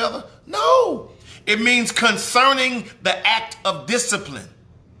hands on each other? No. It means concerning the act of discipline.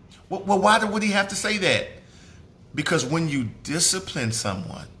 Well, why would he have to say that? Because when you discipline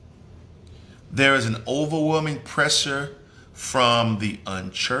someone, there is an overwhelming pressure from the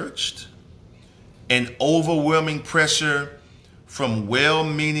unchurched, an overwhelming pressure from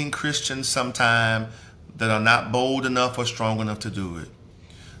well-meaning Christians sometimes that are not bold enough or strong enough to do it,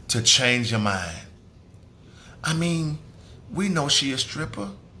 to change your mind. I mean, we know she a stripper.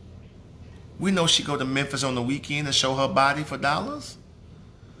 We know she go to Memphis on the weekend and show her body for dollars.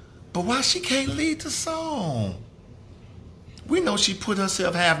 But why she can't lead the song? We know she put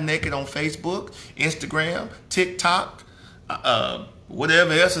herself half naked on Facebook, Instagram, TikTok,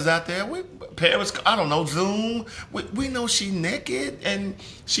 whatever else is out there. Paris, I don't know, Zoom. We know she naked and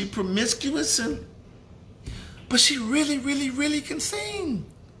she promiscuous, but she really, really, really can sing.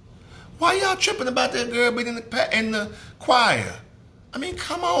 Why y'all tripping about that girl being in the choir? I mean,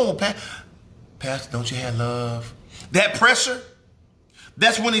 come on, Pastor, don't you have love? That pressure,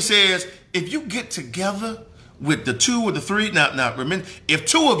 that's when he says, if you get together with the two or the three. Now remember, if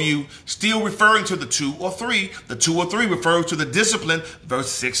two of you, still referring to the two or three refers to the discipline, verse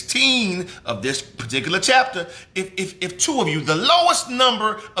 16 of this particular chapter. If two of you, the lowest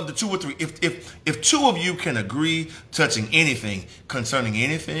number of the two or three, if two of you can agree touching anything concerning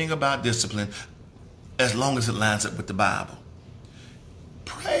anything about discipline, as long as it lines up with the Bible,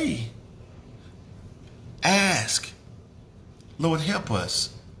 pray, ask, Lord, help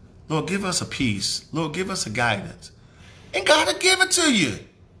us. Lord, give us a peace. Lord, give us a guidance. And God will give it to you.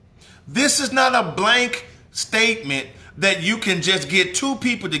 This is not a blank statement that you can just get two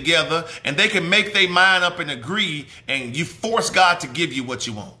people together and they can make their mind up and agree and you force God to give you what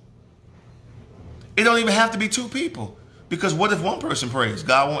you want. It don't even have to be two people, because what if one person prays?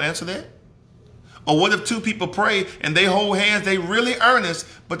 God won't answer that? Or what if two people pray and they hold hands, they really earnest,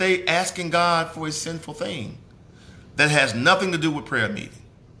 but they asking God for a sinful thing that has nothing to do with prayer meeting?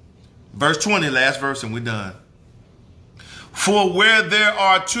 Verse 20, last verse, and we're done. For where there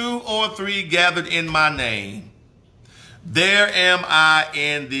are two or three gathered in my name, there am I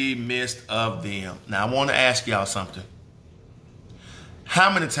in the midst of them. Now, I want to ask y'all something.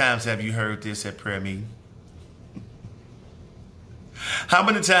 How many times have you heard this at prayer meeting? How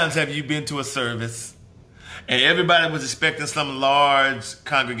many times have you been to a service and everybody was expecting some large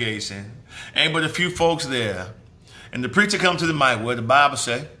congregation, ain't but a few folks there, and the preacher comes to the mic, what the Bible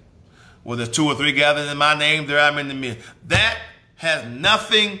say? Well, there's two or three gathered in my name, there I'm in the midst. That has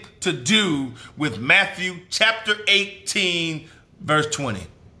nothing to do with Matthew chapter 18, verse 20.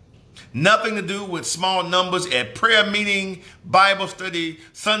 Nothing to do with small numbers at prayer meeting, Bible study,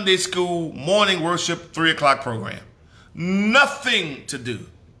 Sunday school, morning worship, 3 o'clock program. Nothing to do.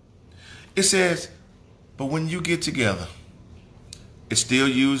 It says, but when you get together, it's still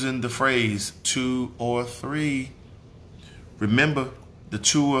using the phrase two or three. Remember, the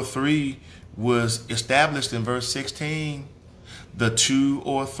two or three was established in verse 16. The two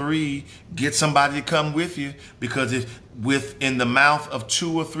or three, get somebody to come with you, because if within the mouth of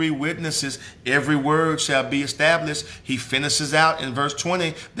two or three witnesses, every word shall be established. He finishes out in verse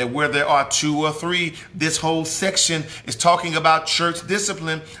 20 that where there are two or three, this whole section is talking about church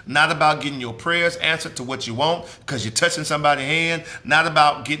discipline, not about getting your prayers answered to what you want because you're touching somebody's hand, not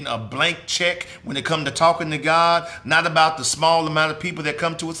about getting a blank check when it comes to talking to God, not about the small amount of people that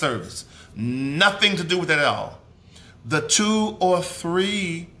come to a service. Nothing to do with that at all. The two or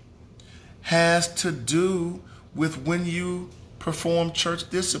three has to do with when you perform church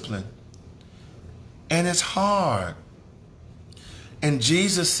discipline. And it's hard. And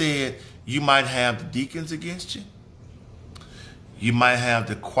Jesus said, you might have the deacons against you. You might have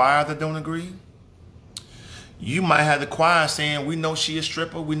the choir that don't agree. You might have the choir saying, we know she a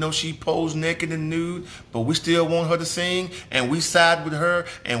stripper. We know she posed naked and nude, but we still want her to sing. And we side with her,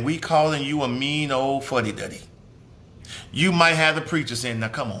 and we calling you a mean old fuddy-duddy. You might have the preacher saying, now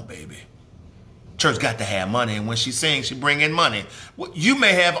come on, baby. Church got to have money, and when she sings, she bring in money. You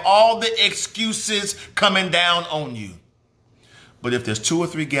may have all the excuses coming down on you. But if there's two or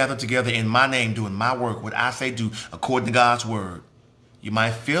three gathered together in my name, doing my work, what I say do according to God's word, you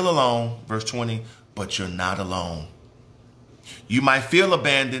might feel alone, verse 20, but you're not alone. You might feel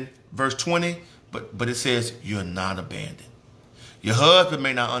abandoned, verse 20, but it says you're not abandoned. Your husband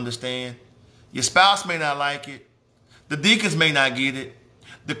may not understand. Your spouse may not like it. The deacons may not get it.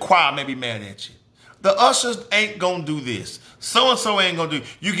 The choir may be mad at you. The ushers ain't going to do this. So-and-so ain't going to do it.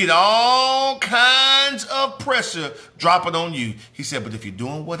 You get all kinds of pressure dropping on you. He said, but if you're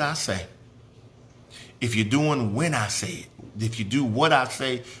doing what I say, if you're doing when I say it, if you do what I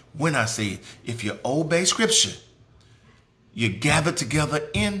say, when I say it, if you obey scripture, you gather together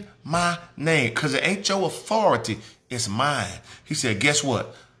in my name, because it ain't your authority, it's mine. He said, guess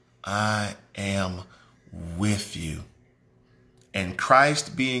what? I am with you. And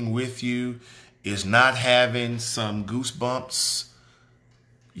Christ being with you is not having some goosebumps,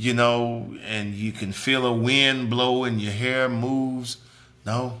 you know, and you can feel a wind blow and your hair moves.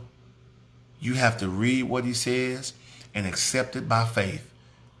 No, you have to read what he says and accept it by faith.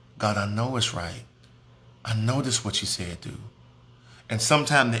 God, I know it's right. I know this is what you said do. And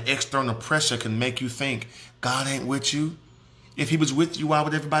sometimes the external pressure can make you think God ain't with you. If he was with you, why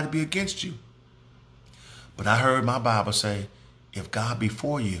would everybody be against you? But I heard my Bible say, if God be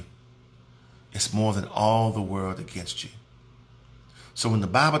for you, it's more than all the world against you. So when the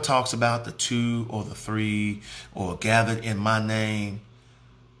Bible talks about the two or the three or gathered in my name,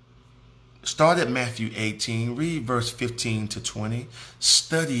 start at Matthew 18, read verse 15 to 20,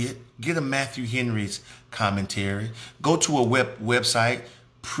 study it, get a Matthew Henry's commentary, go to a website,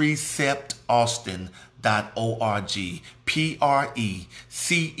 preceptaustin.com. preceptin.org.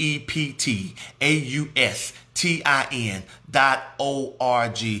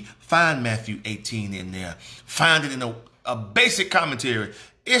 Find Matthew 18 in there. Find it in a basic commentary.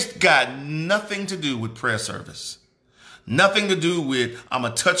 It's got nothing to do with prayer service. Nothing to do with, I'm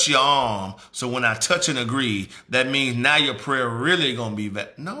going to touch your arm, so when I touch and agree, that means now your prayer really going to be valid.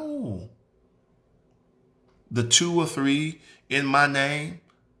 No. The 2 or 3 in my name,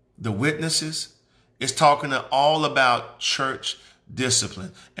 the witnesses, is talking all about church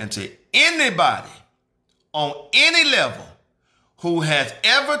discipline. And to anybody on any level who has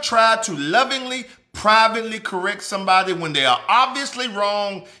ever tried to lovingly, privately correct somebody when they are obviously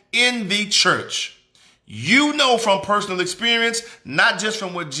wrong in the church, you know from personal experience, not just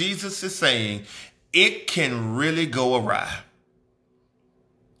from what Jesus is saying, it can really go awry.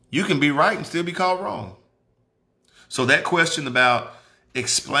 You can be right and still be called wrong. So that question about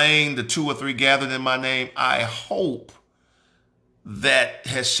explain the 2 or 3 gathered in my name, I hope that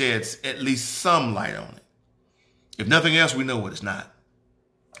has shed at least some light on it. If nothing else, we know what it's not.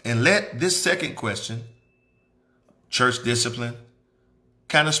 And let this second question, church discipline,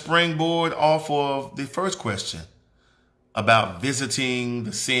 kind of springboard off of the first question about visiting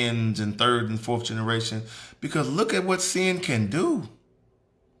the sins in 3rd and 4th generation, because look at what sin can do.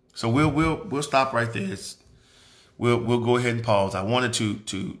 So we'll stop right there. We'll go ahead and pause. I wanted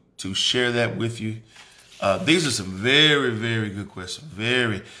to share that with you. These are some very, very good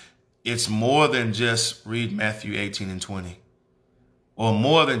questions. It's more than just read Matthew 18 and 20, or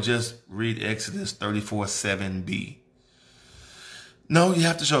more than just read Exodus 34:7b. No, you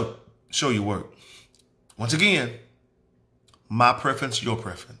have to show your work. Once again, my preference, your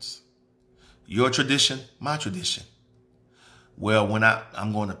preference. Your tradition, my tradition. Well, when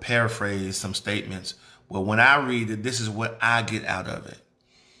I'm going to paraphrase some statements. Well, when I read it, this is what I get out of it.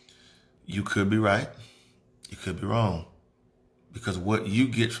 You could be right. You could be wrong. Because what you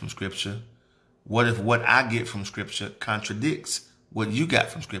get from Scripture, what if what I get from Scripture contradicts what you got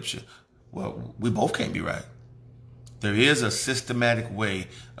from Scripture? Well, we both can't be right. There is a systematic way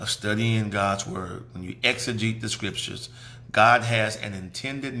of studying God's word. When you exegete the Scriptures, God has an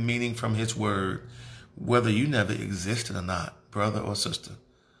intended meaning from his word, whether you never existed or not, brother or sister.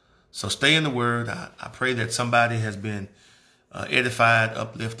 So stay in the word. I pray that somebody has been edified,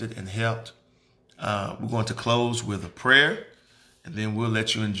 uplifted, and helped. We're going to close with a prayer, and then we'll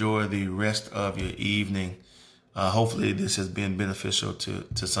let you enjoy the rest of your evening. Hopefully this has been beneficial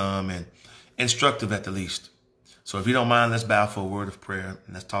to some and instructive at the least. So if you don't mind, let's bow for a word of prayer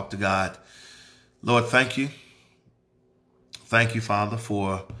and let's talk to God. Lord, thank you. Thank you, Father,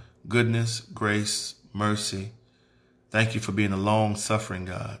 for goodness, grace, mercy. Thank you for being a long-suffering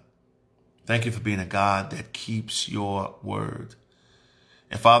God. Thank you for being a God that keeps your word.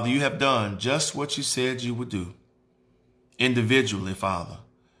 And Father, you have done just what you said you would do. Individually, Father,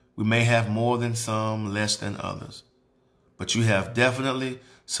 we may have more than some, less than others, but you have definitely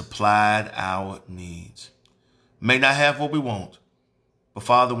supplied our needs. May not have what we want, but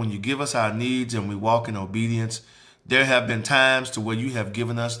Father, when you give us our needs and we walk in obedience, there have been times to where you have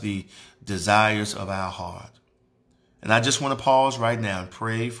given us the desires of our heart. And I just want to pause right now and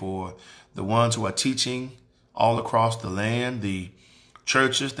pray for the ones who are teaching all across the land, the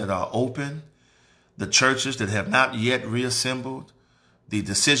churches that are open, the churches that have not yet reassembled, the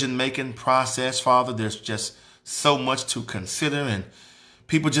decision-making process, Father. There's just so much to consider, and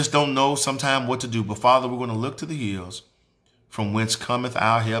people just don't know sometimes what to do. But Father, we're going to look to the hills from whence cometh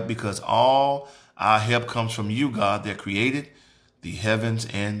our help, because all our help comes from you, God, that created the heavens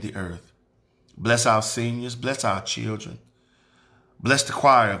and the earth. Bless our seniors, bless our children. Bless the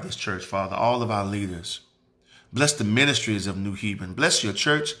choir of this church, Father, all of our leaders. Bless the ministries of New Hebron. Bless your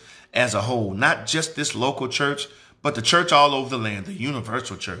church as a whole, not just this local church, but the church all over the land, the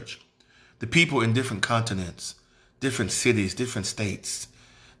universal church. The people in different continents, different cities, different states,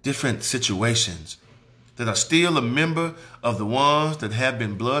 different situations that are still a member of the ones that have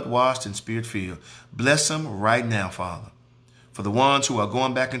been blood washed and spirit filled. Bless them right now, Father. For the ones who are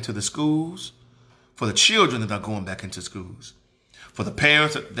going back into the schools, for the children that are going back into schools, for the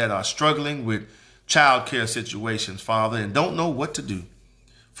parents that are struggling with child care situations, Father, and don't know what to do.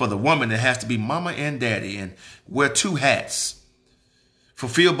 For the woman that has to be mama and daddy and wear 2 hats,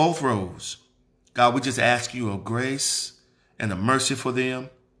 fulfill both roles. God, we just ask you a grace and a mercy for them.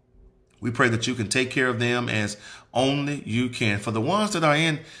 We pray that you can take care of them as only you can. For the ones that are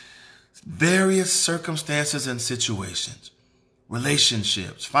in various circumstances and situations,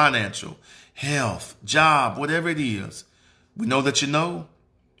 relationships, financial, health, job, whatever it is, we know that you know.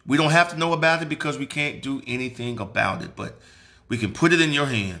 We don't have to know about it because we can't do anything about it, but we can put it in your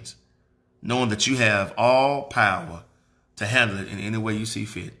hands. knowing that you have all power to handle it in any way you see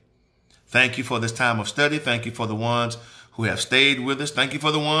fit. Thank you for this time of study. Thank you for the ones who have stayed with us. Thank you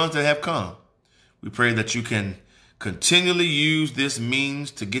for the ones that have come. We pray that you can continually use this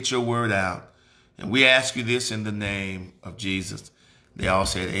means to get your word out. And we ask you this in the name of Jesus. They all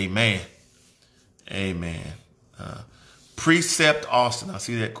said amen. Amen. Precept Austin. I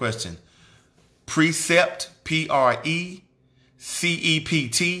see that question. Precept, Preceppt,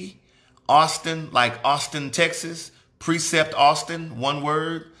 Austin, like Austin, Texas. Precept Austin, one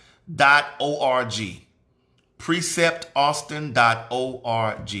word, .org.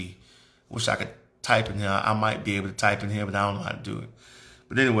 PreceptAustin.org. Wish I could type in here. I might be able to type in here, but I don't know how to do it.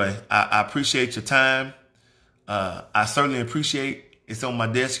 But anyway, I appreciate your time. I certainly appreciate, it's on my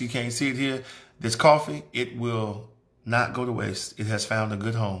desk. You can't see it here. This coffee, it will not go to waste. It has found a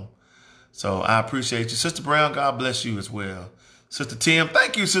good home. So I appreciate you. Sister Brown, God bless you as well. Sister Tim,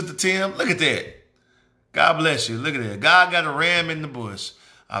 thank you, Sister Tim. Look at that. God bless you. Look at that. God got a ram in the bush.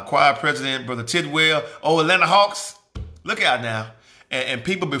 Our choir president, Brother Tidwell. Oh, Atlanta Hawks. Look out now. And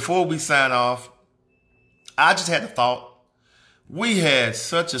people, before we sign off, I just had a thought. We had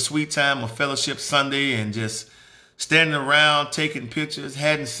such a sweet time of fellowship Sunday and just standing around taking pictures.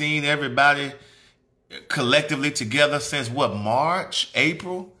 Hadn't seen everybody collectively together since what, March,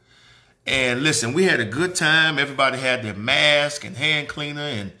 April? And listen, we had a good time. Everybody had their mask and hand cleaner,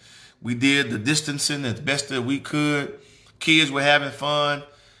 and we did the distancing as best that we could. Kids were having fun.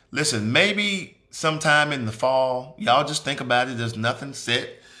 Listen, maybe sometime in the fall, y'all just think about it. There's nothing set.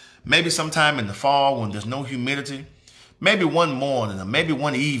 Maybe sometime in the fall when there's no humidity, maybe one morning or maybe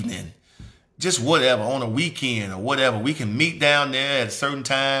one evening, just whatever, on a weekend or whatever, we can meet down there at a certain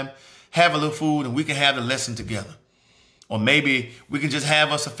time, have a little food, and we can have the lesson together. Or maybe we can just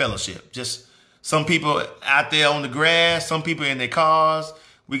have us a fellowship. Just some people out there on the grass, some people in their cars.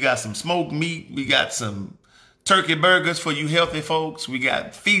 We got some smoked meat. We got some turkey burgers for you healthy folks. We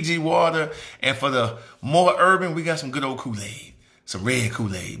got Fiji water. And for the more urban, we got some good old Kool-Aid, some red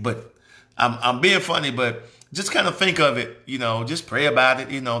Kool-Aid. But I'm being funny, but just kind of think of it, you know, just pray about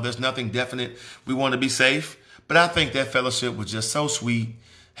it. You know, there's nothing definite. We want to be safe. But I think that fellowship was just so sweet.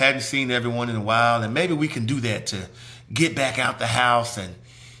 Hadn't seen everyone in a while. And maybe we can do that to get back out the house. And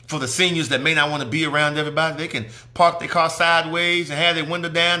for the seniors that may not want to be around everybody, they can park their car sideways and have their window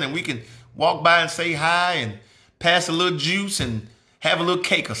down, and we can walk by and say hi and pass a little juice and have a little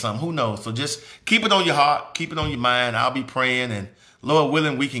cake or something. Who knows? So just keep it on your heart. Keep it on your mind. I'll be praying, and Lord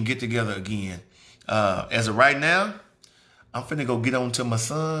willing, we can get together again. As of right now, I'm finna go get on to my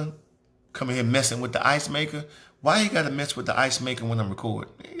son coming here messing with the ice maker. Why you got to mess with the ice maker when I'm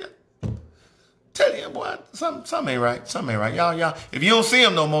recording? Tell you, boy, something ain't right. Something ain't right. Y'all, if you don't see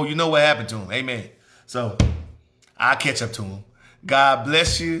him no more, you know what happened to him. Amen. So I'll catch up to him. God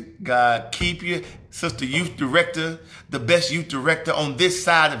bless you. God keep you. Sister Youth Director, the best youth director on this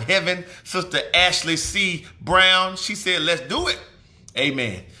side of heaven, Sister Ashley C. Brown. She said, let's do it.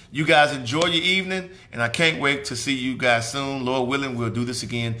 Amen. You guys enjoy your evening, and I can't wait to see you guys soon. Lord willing, we'll do this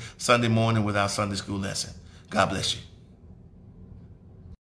again Sunday morning with our Sunday school lesson. God bless you.